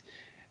 because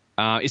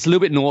it's a little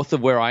bit north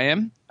of where I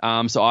am.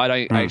 So I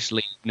don't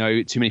actually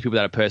know too many people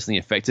that are personally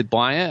affected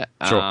by it.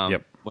 Sure,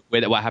 yep.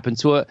 What happened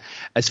to it.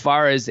 As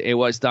far as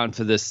what's done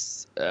for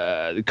this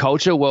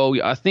culture, well,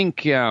 I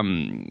think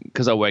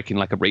because I work in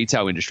like a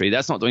retail industry,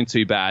 that's not doing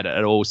too bad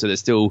at all. So there's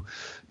still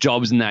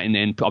jobs in that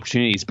and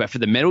opportunities. But for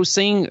the metal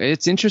scene,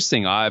 it's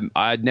interesting.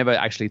 I'd never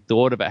actually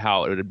thought about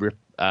how it would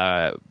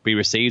be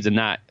received in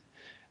that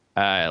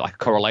like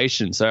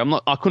correlation.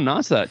 So I couldn't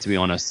answer that, to be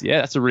honest.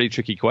 Yeah, that's a really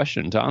tricky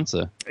question to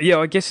answer. Yeah,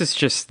 I guess it's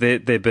just there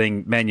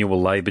being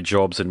manual labour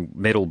jobs and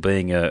metal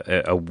being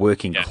a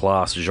working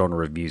class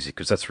genre of music,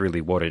 because that's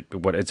really what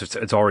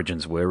its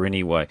origins were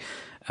anyway.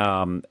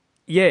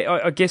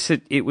 I guess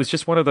it was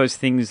just one of those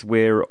things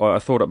where I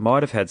thought it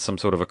might have had some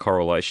sort of a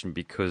correlation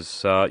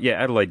because,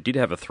 Adelaide did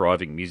have a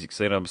thriving music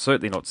scene. I'm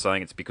certainly not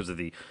saying it's because of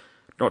the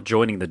not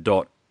joining the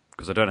dot,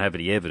 because I don't have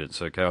any evidence,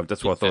 okay?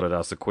 That's why I thought I'd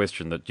ask the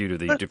question, that due to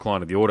the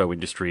decline of the auto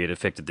industry, it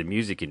affected the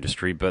music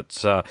industry.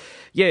 But,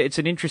 it's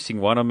an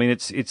interesting one. I mean,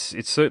 it's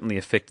certainly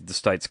affected the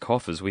state's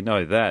coffers. We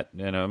know that.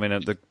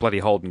 The bloody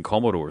Holden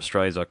Commodore,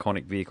 Australia's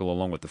iconic vehicle,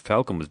 along with the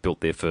Falcon, was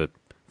built there for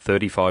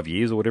 35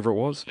 years or whatever it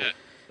was. Yeah,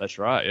 that's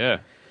right, yeah.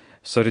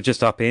 So to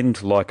just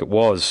upend like it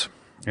was,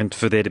 and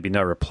for there to be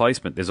no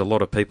replacement, there's a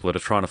lot of people that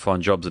are trying to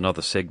find jobs in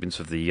other segments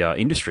of the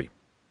industry.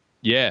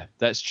 Yeah,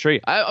 that's true.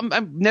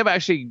 I've never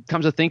actually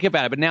come to think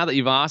about it, but now that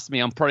you've asked me,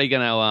 I'm probably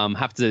going to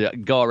have to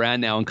go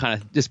around now and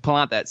kind of just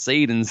plant that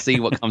seed and see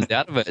what comes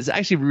out of it. It's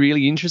actually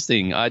really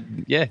interesting.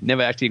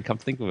 Never actually come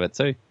to think of it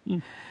too.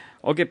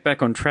 I'll get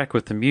back on track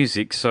with the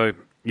music. So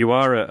you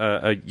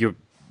are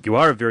you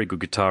are a very good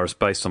guitarist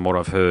based on what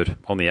I've heard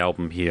on the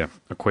album here,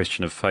 A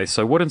Question of Faith.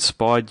 So what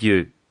inspired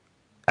you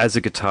as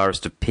a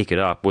guitarist to pick it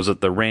up? Was it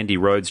the Randy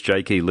Rhoads,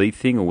 Jake E. Lee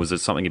thing, or was it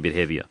something a bit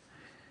heavier?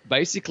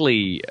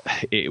 Basically,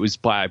 it was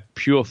by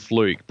pure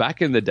fluke.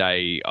 Back in the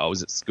day, I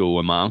was at school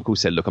and my uncle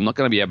said, look, I'm not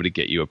going to be able to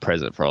get you a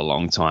present for a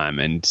long time.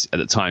 And at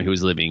the time, he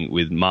was living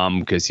with mum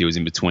because he was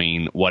in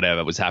between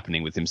whatever was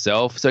happening with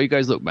himself. So he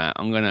goes, look, Matt,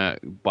 I'm going to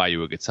buy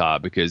you a guitar,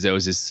 because there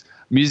was this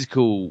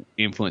musical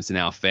influence in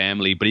our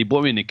family. But he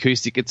bought me an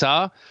acoustic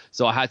guitar,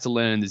 so I had to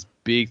learn this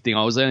big thing.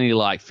 I was only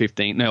like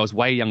 15. No, I was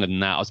way younger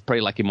than that. I was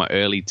probably like in my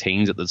early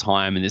teens at the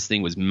time, and this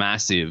thing was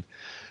massive.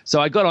 So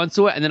I got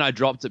onto it, and then I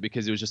dropped it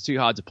because it was just too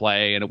hard to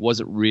play, and it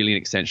wasn't really an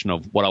extension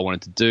of what I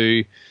wanted to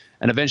do.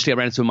 And eventually I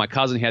ran into my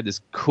cousin. He had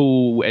this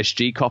cool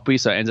SG copy,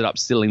 so I ended up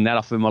stealing that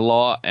off him a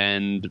lot.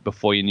 And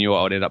before you knew it,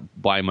 I would end up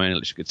buying my own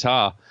electric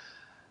guitar.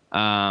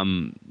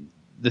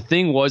 The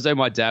thing was, though,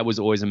 my dad was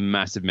always a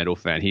massive metal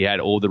fan. He had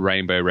all the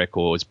Rainbow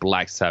records,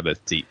 Black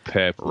Sabbath, Deep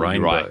Purple.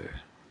 Rainbow. Right?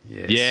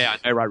 Yes. Yeah,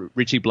 I know, right?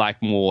 Richie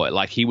Blackmore,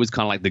 like he was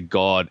kind of like the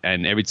god,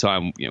 and every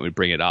time we'd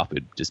bring it up,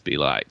 it'd just be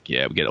like,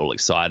 we'd get all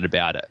excited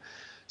about it.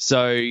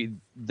 So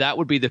that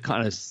would be the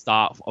kind of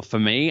start for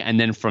me, and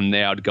then from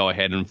there, I'd go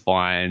ahead and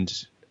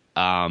find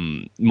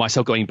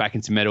myself going back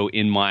into metal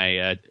in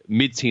my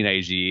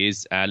mid-teenage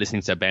years,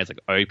 listening to bands like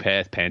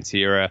Opeth,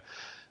 Pantera.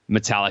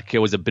 Metallica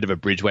was a bit of a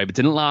bridgeway, but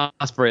didn't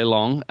last very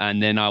long.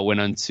 And then I went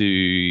on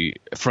to,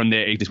 from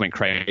there, it just went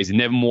crazy.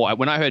 Nevermore.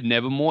 When I heard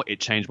Nevermore, it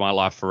changed my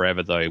life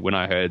forever, though. When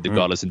I heard The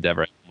Godless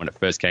Endeavor, when it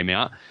first came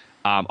out,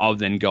 I'll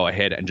then go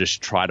ahead and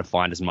just try to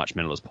find as much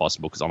metal as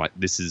possible, because I'm like,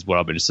 this is what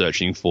I've been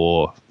searching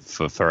for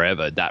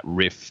forever. That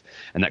riff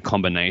and that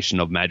combination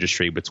of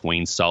magistry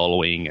between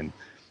soloing and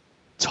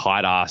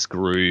tight-ass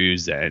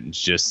grooves and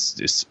just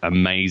this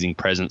amazing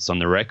presence on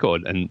the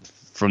record. And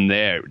from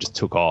there, it just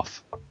took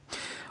off.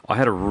 I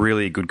had a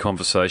really good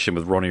conversation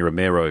with Ronnie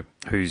Romero,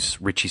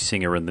 who's Richie's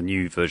singer in the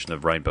new version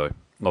of Rainbow,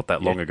 not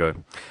that long ago.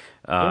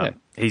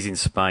 He's in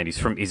Spain.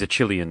 He's a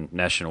Chilean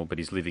national, but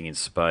he's living in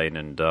Spain.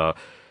 And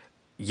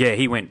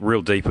he went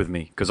real deep with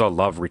me, because I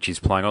love Richie's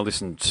playing. I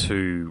listen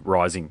to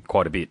Rising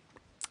quite a bit.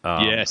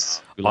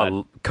 Yes.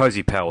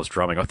 Cozy Powell's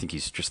drumming, I think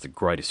he's just the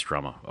greatest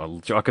drummer.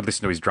 I could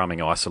listen to his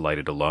drumming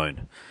isolated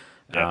alone.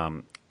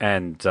 Yep.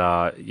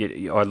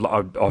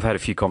 I've had a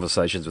few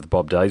conversations with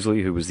Bob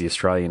Daisley, who was the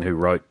Australian who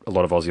wrote a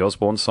lot of Ozzy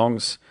Osbourne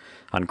songs,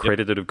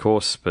 uncredited, of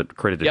course, but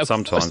credited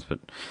sometimes. But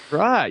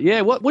right,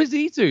 yeah. What did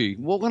he do?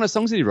 What kind of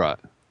songs did he write?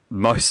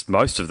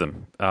 Most of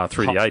them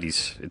through the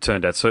 80s. It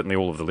turned out certainly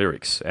all of the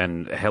lyrics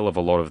and a hell of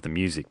a lot of the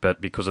music. But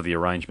because of the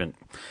arrangement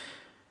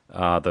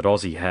that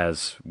Ozzy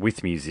has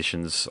with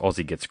musicians,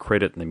 Ozzy gets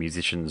credit, and the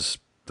musicians,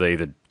 they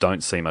either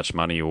don't see much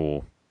money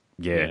or...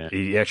 Yeah,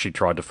 he actually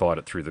tried to fight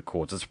it through the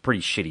courts. It's a pretty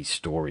shitty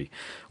story,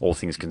 all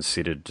things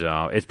considered.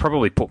 It's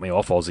probably put me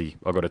off Ozzy,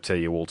 I've got to tell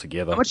you,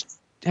 altogether.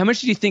 How much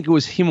do you think it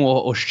was him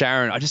or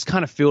Sharon? I just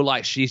kind of feel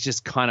like she's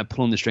just kind of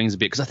pulling the strings a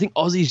bit, because I think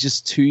Ozzy's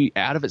just too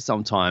out of it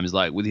sometimes,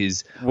 like with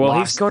his... Well,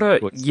 he's got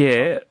to...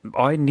 Yeah,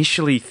 I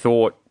initially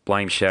thought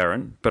blame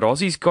Sharon, but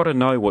Ozzy's got to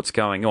know what's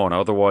going on,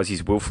 otherwise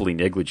he's willfully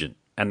negligent.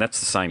 And that's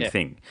the same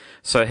thing.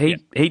 So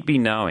he'd be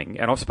knowing,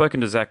 and I've spoken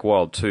to Zakk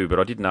Wylde too, but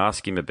I didn't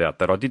ask him about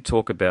that. I did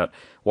talk about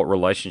what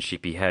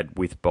relationship he had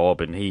with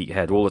Bob, and he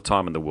had all the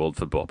time in the world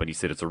for Bob, and he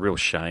said it's a real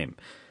shame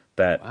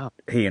that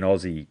he and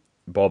Ozzy,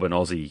 Bob and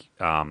Ozzy,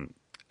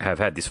 have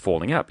had this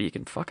falling out, but you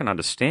can fucking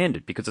understand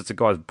it because it's a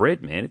guy's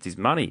bread, man. It's his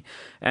money.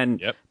 And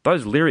Yep.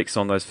 those lyrics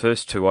on those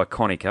first two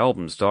iconic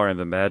albums, Diary of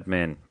a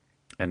Madman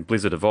and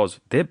Blizzard of Oz,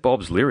 they're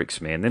Bob's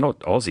lyrics, man. They're not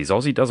Ozzy's.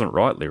 Ozzy doesn't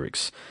write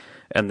lyrics.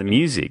 And the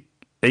music,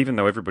 even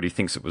though everybody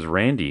thinks it was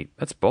Randy,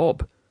 that's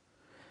Bob.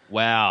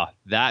 Wow,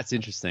 that's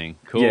interesting.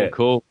 Cool, Yeah.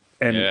 cool.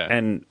 And Yeah.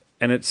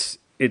 and it's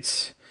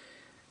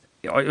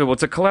well,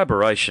 it's a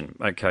collaboration.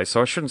 Okay,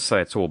 so I shouldn't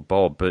say it's all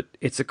Bob, but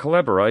it's a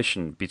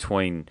collaboration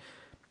between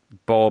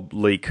Bob,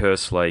 Lee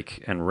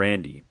Kerslake, and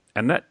Randy,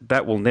 and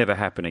that will never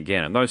happen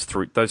again. And those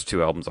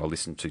two albums I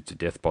listened to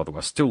death. By the way,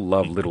 I still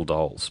love Little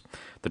Dolls,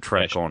 the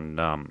track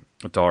on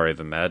Diary of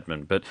a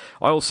Madman. But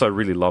I also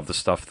really love the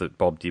stuff that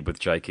Bob did with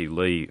J.K.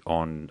 Lee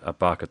on A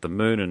Bark at the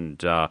Moon and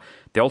The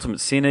Ultimate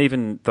Sin.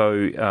 Even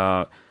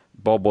though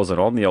Bob wasn't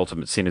on The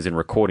Ultimate Sin as in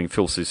recording,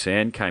 Phil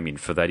Susan came in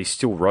for that. He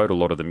still wrote a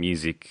lot of the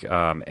music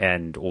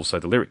and also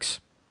the lyrics.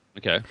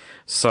 Okay.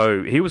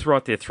 So he was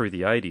right there through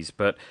the 80s,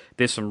 but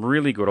there's some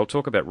really good... I'll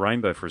talk about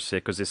Rainbow for a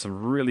sec, because there's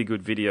some really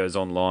good videos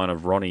online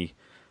of Ronnie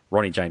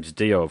James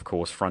Dio, of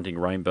course, fronting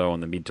Rainbow in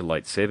the mid to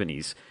late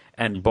 70s,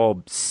 and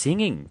Bob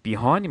singing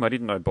behind him. I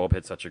didn't know Bob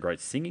had such a great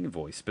singing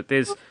voice, but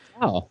there's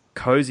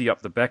Cozy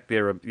up the back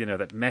there,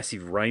 that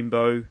massive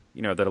rainbow,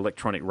 that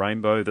electronic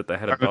rainbow that they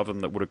had above them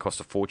that would have cost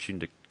a fortune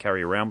to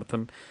carry around with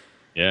them.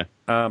 Yeah.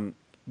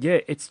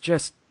 It's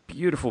just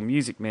beautiful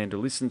music, man, to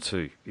listen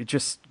to. It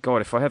just,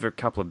 God, if I have a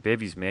couple of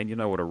bevies, man, you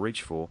know what to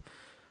reach for.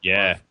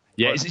 Yeah.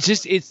 Yeah,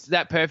 it's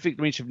that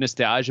perfect reach of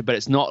nostalgia, but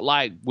it's not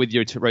like with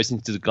your roasting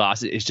to the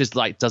glass. It's just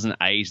like doesn't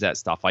age that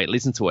stuff. I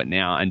listen to it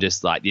now and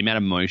just like the amount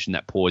of emotion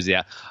that pours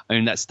out. I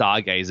mean, that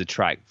Stargazer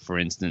track, for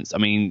instance. I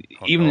mean,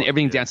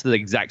 everything down to the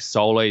exact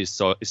solo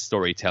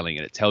storytelling,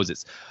 and it tells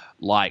its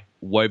like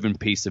woven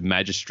piece of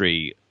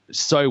magistry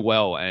so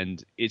well,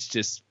 and it's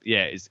just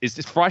it's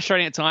just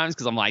frustrating at times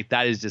because I'm like,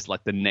 that is just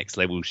like the next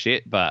level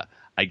shit. But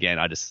again,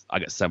 I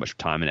got so much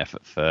time and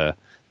effort for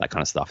that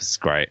kind of stuff. It's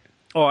great.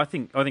 Oh, I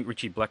think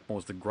Richie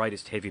Blackmore's the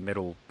greatest heavy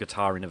metal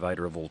guitar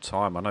innovator of all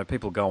time. I know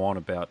people go on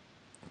about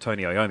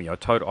Tony Iommi.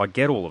 I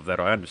get all of that.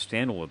 I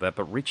understand all of that.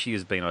 But Richie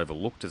has been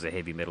overlooked as a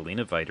heavy metal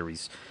innovator.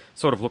 He's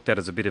sort of looked at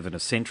as a bit of an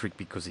eccentric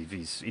because of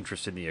his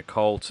interest in the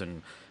occult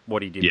and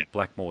what he did with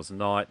Blackmore's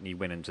Night, and he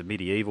went into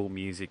medieval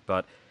music.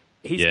 But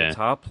his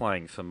guitar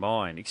playing for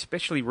mine,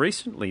 especially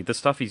recently, the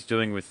stuff he's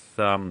doing with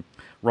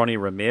Ronnie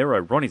Romero.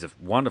 Ronnie's a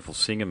wonderful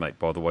singer, mate,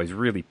 by the way. He's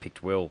really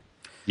picked well.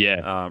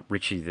 Yeah.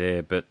 Richie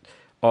there. But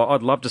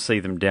I'd love to see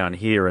them down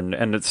here,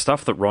 and the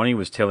stuff that Ronnie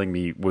was telling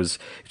me was,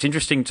 it's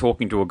interesting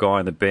talking to a guy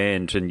in the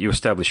band, and you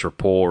establish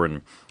rapport,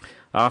 and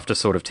after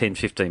sort of 10,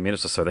 15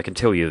 minutes or so, they can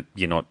tell you're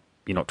not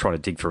trying to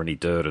dig for any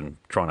dirt and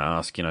trying to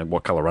ask,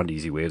 what colour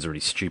undies he wears or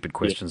any stupid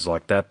questions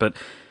like that. But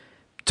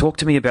talk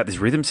to me about this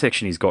rhythm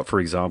section he's got,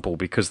 for example,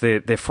 because they're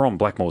from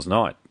Blackmore's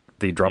Night,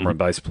 the drummer and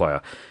bass player,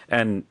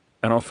 and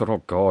I thought,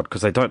 oh God,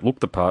 because they don't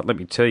look the part, let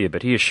me tell you,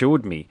 but he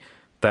assured me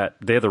that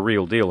they're the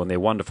real deal and they're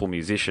wonderful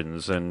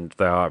musicians and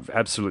they are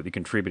absolutely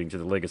contributing to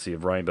the legacy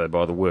of Rainbow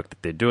by the work that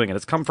they're doing. And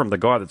it's come from the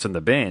guy that's in the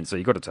band, so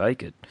you've got to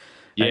take it.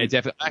 Yeah,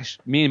 definitely.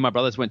 Actually, me and my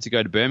brothers went to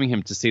go to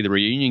Birmingham to see the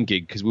reunion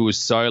gig because we were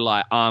so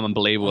like,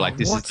 unbelievable. Like,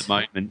 this is the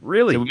moment.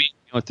 Really? So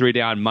we threw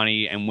down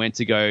money and went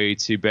to go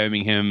to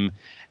Birmingham,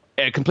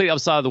 completely other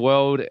side of the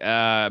world,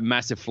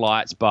 massive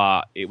flights,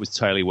 but it was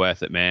totally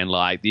worth it, man.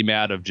 Like, the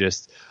amount of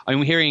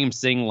hearing him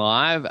sing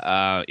live,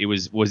 it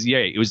was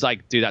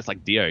like, dude, that's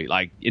like Dio.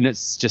 Like, and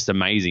it's just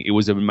amazing. It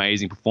was an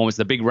amazing performance.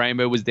 The Big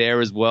Rainbow was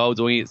there as well,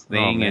 doing its thing.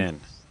 Oh, man.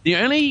 And the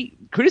only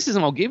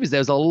criticism I'll give is there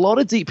was a lot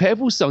of Deep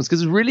Purple songs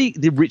because it was really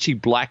the Richie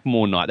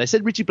Blackmore night. They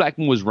said Richie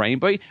Blackmore was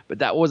Rainbow, but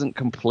that wasn't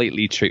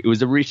completely true. It was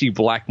the Richie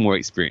Blackmore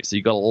experience. So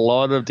you got a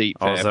lot of Deep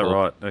Purple. Oh, is that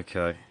right?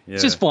 Okay. Yeah.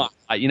 It's just fun.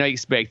 You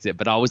expect it.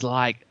 But I was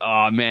like,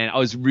 oh, man, I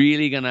was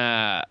really going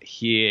to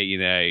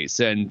hear,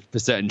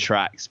 certain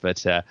tracks.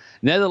 But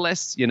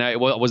nevertheless, I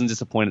wasn't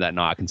disappointed that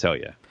night, I can tell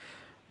you.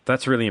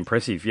 That's really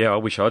impressive. Yeah, I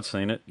wish I'd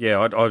seen it. Yeah,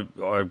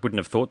 I wouldn't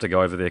have thought to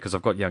go over there because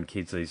I've got young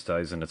kids these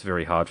days and it's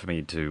very hard for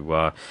me to...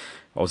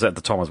 I was at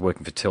the time I was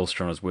working for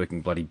Telstra and I was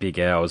working bloody big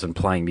hours and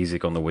playing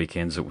music on the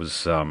weekends. It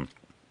was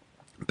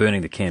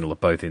burning the candle at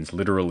both ends,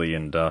 literally,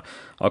 and I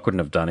couldn't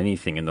have done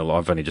anything. And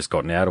I've only just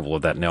gotten out of all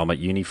of that. Now I'm at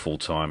uni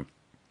full-time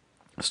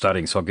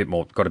studying, so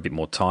I've got a bit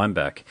more time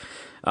back.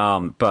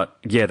 But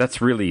yeah,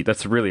 that's really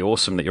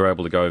awesome that you're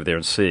able to go over there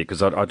and see it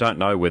because I don't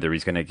know whether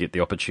he's going to get the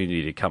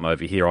opportunity to come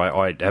over here.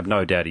 I have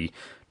no doubt he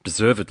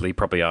deservedly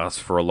probably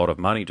asked for a lot of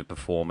money to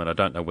perform, and I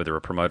don't know whether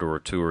a promoter or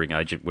a touring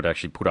agent would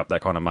actually put up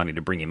that kind of money to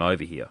bring him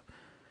over here.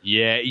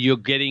 Yeah, you're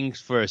getting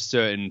for a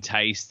certain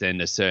taste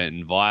and a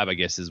certain vibe, I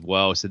guess, as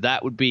well. So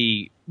that would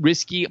be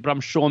risky, but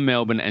I'm sure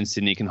Melbourne and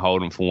Sydney can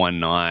hold them for one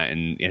night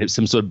and have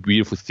some sort of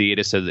beautiful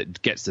theatre so that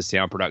it gets the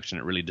sound production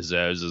it really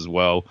deserves as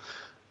well.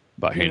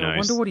 But who knows? I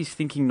wonder what he's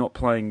thinking not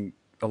playing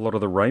a lot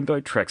of the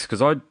Rainbow tracks because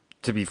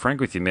to be frank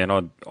with you, man,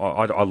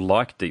 I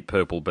like Deep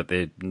Purple, but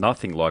they're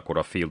nothing like what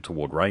I feel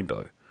toward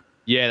Rainbow.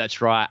 Yeah, that's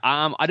right.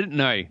 I didn't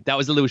know. That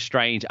was a little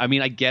strange. I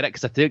mean, I get it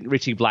because I think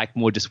Richie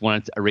Blackmore just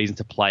wanted a reason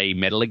to play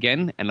metal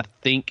again, and I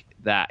think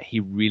that he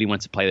really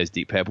wanted to play those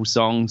Deep Purple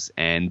songs,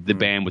 and the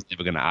band was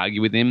never going to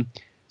argue with him.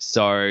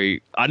 So I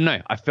don't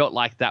know. I felt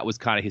like that was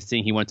kind of his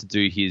thing. He wanted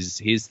to do his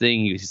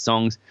thing, his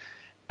songs.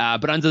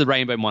 But under the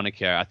Rainbow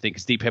moniker, I think,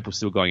 because Deep Purple's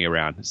still going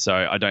around, so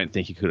I don't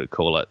think he could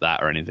call it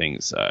that or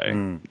anything. So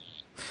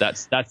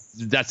that's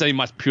only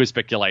my pure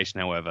speculation,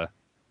 however.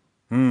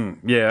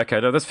 Yeah, okay,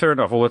 no, that's fair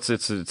enough. Well,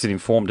 it's an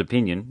informed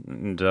opinion,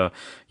 and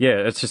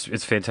yeah,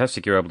 it's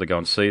fantastic you're able to go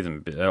and see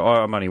them.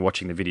 I'm only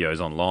watching the videos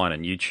online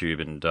and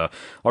YouTube, and I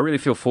really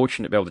feel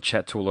fortunate to be able to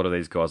chat to a lot of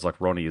these guys, like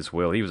Ronnie as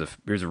well. He was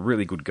a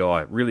really good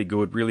guy, really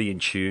good, really in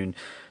tune.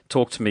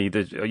 Talked to me.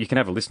 You can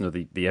have a listen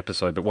to the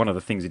episode, but one of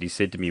the things that he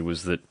said to me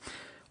was that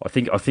I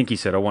think he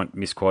said, I won't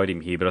misquote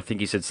him here, but I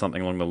think he said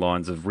something along the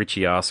lines of,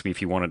 Richie asked me if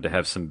he wanted to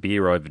have some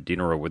beer over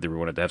dinner or whether he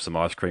wanted to have some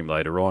ice cream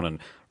later on, and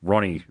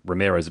Ronnie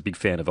Romero is a big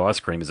fan of ice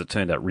cream, as it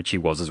turned out Richie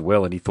was as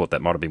well, and he thought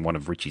that might have been one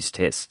of Richie's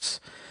tests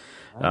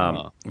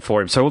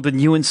for him. So all the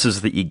nuances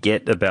that you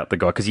get about the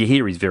guy, because you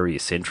hear he's very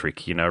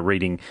eccentric, I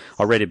read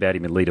about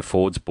him in Lita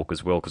Ford's book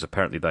as well, because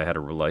apparently they had a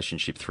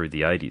relationship through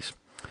the 80s.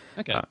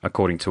 Okay.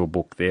 According to a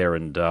book there,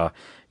 and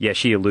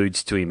she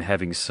alludes to him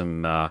having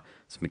some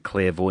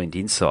clairvoyant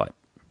insight.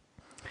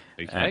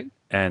 Okay.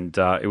 And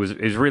it was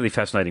really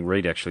fascinating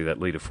read, actually, that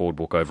Lita Ford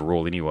book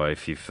overall. Anyway,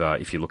 if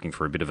you're looking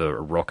for a bit of a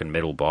rock and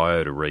metal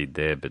bio to read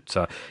there, but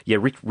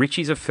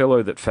Richie's a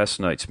fellow that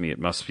fascinates me. It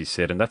must be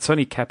said, and that's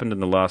only happened in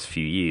the last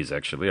few years.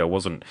 Actually, I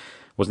was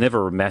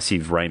never a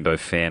massive Rainbow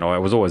fan. I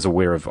was always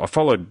aware of. I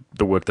followed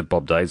the work that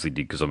Bob Daisley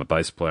did because I'm a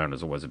bass player and I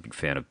was always a big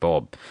fan of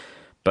Bob.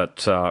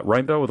 But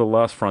Rainbow were the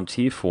last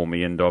frontier for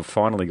me, and I've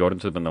finally got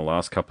into them in the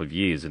last couple of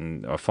years,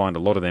 and I find a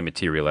lot of their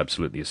material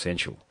absolutely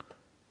essential.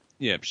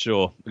 Yeah,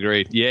 sure.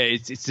 Agreed. Yeah,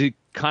 it's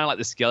kind of like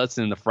the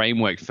skeleton and the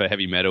framework for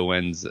heavy metal,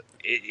 and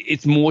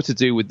it's more to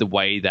do with the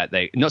way that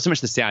not so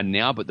much the sound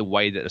now, but the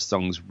way that a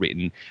song's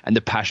written and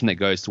the passion that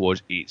goes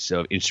towards each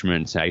sort of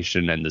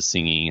instrumentation and the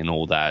singing and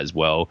all that as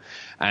well.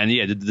 And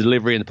yeah, the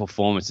delivery and the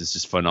performance is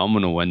just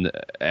phenomenal. And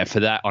for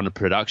that, on a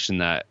production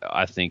that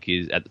I think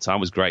is at the time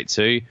was great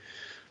too.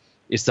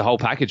 It's the whole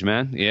package,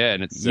 man. Yeah,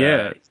 and it's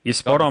you're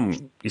spot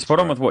on. You're spot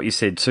on with what you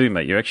said too,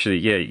 mate. You actually,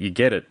 you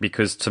get it,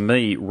 because to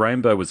me,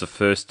 Rainbow was the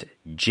first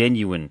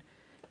genuine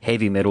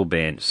heavy metal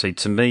band. See,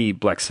 to me,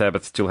 Black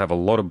Sabbath still have a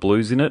lot of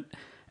blues in it,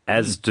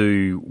 as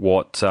do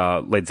what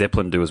Led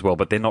Zeppelin do as well.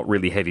 But they're not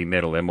really heavy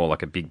metal; they're more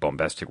like a big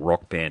bombastic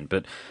rock band.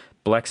 But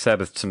Black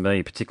Sabbath, to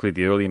me, particularly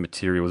the earlier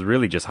material, was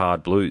really just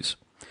hard blues.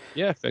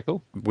 Yeah, fair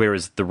cool.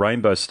 Whereas the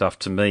Rainbow stuff,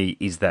 to me,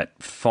 is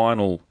that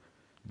final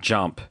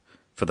jump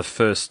for the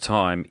first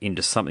time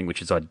into something which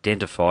is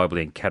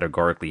identifiably and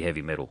categorically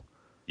heavy metal.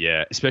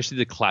 Yeah, especially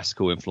the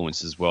classical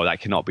influence as well. That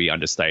cannot be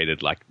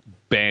understated. Like,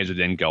 bands would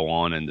then go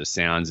on, and the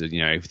sounds,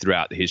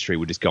 throughout the history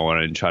would just go on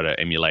and try to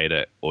emulate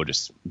it or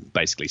just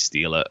basically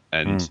steal it.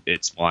 And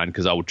it's fine,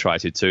 because I would try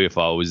to too if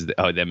I was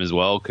them as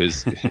well,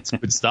 because it's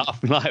good stuff.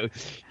 Like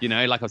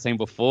I was saying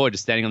before,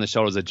 just standing on the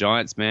shoulders of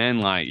giants, man.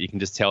 Like, you can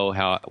just tell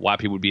why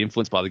people would be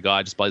influenced by the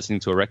guy just by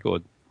listening to a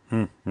record.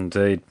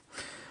 Indeed.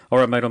 All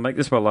right, mate, I'll make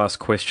this my last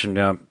question.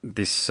 I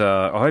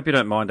hope you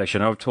don't mind,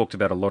 actually. I know I've talked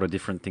about a lot of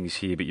different things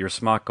here, but you're a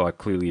smart guy,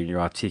 clearly, and you're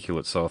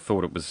articulate, so I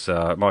thought it was...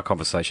 my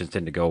conversations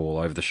tend to go all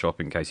over the shop,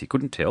 in case you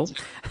couldn't tell.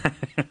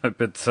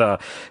 But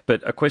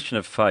a question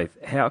of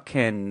faith. How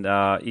can...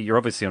 you're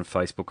obviously on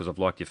Facebook, because I've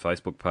liked your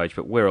Facebook page,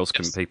 but where else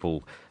can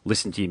people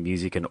listen to your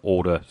music and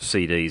order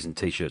CDs and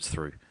T-shirts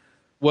through?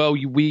 Well,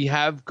 we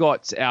have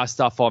got our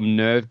stuff on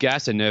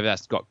Nervegas and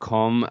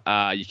nervegas.com.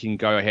 You can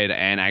go ahead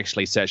and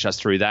actually search us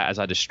through that as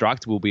I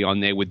Destruct. We'll be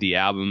on there with the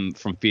album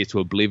From Fear to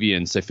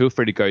Oblivion. So feel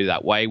free to go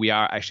that way. We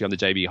are actually on the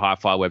JB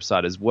Hi-Fi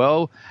website as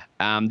well.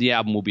 The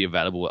album will be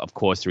available, of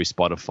course, through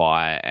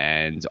Spotify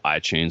and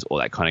iTunes, all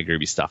that kind of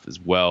groovy stuff as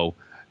well.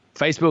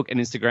 Facebook and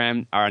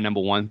Instagram are our number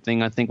one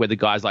thing, I think, where the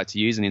guys like to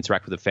use and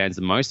interact with the fans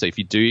the most. So if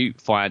you do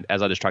find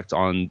As I Destruct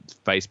on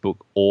Facebook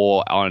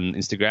or on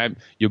Instagram,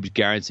 you'll be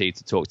guaranteed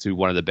to talk to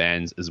one of the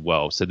bands as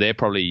well. So they're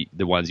probably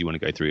the ones you want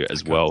to go through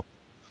as well.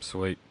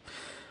 Sweet.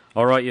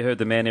 All right, you heard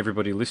the man.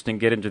 Everybody listening,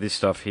 get into this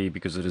stuff here,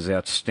 because it is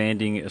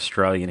outstanding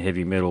Australian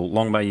heavy metal.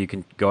 Long may you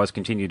guys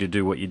continue to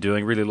do what you're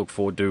doing. Really look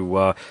forward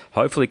to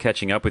hopefully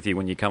catching up with you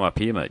when you come up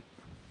here, mate.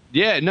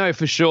 Yeah, no,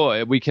 for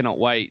sure. We cannot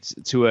wait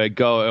to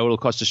go all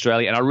across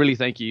Australia. And I really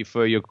thank you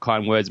for your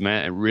kind words,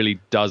 man. It really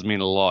does mean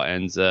a lot.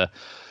 And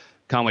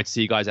can't wait to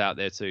see you guys out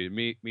there too.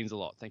 It means a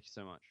lot. Thank you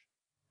so much.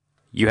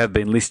 You have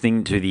been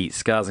listening to the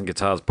Scars and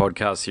Guitars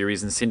podcast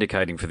series and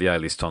syndicating for the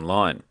A-List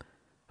Online.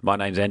 My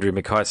name's Andrew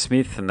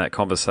Mackay-Smith, and that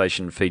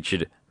conversation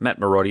featured Matt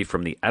Marotti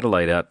from the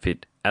Adelaide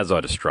outfit As I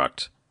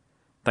Destruct.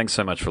 Thanks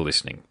so much for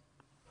listening.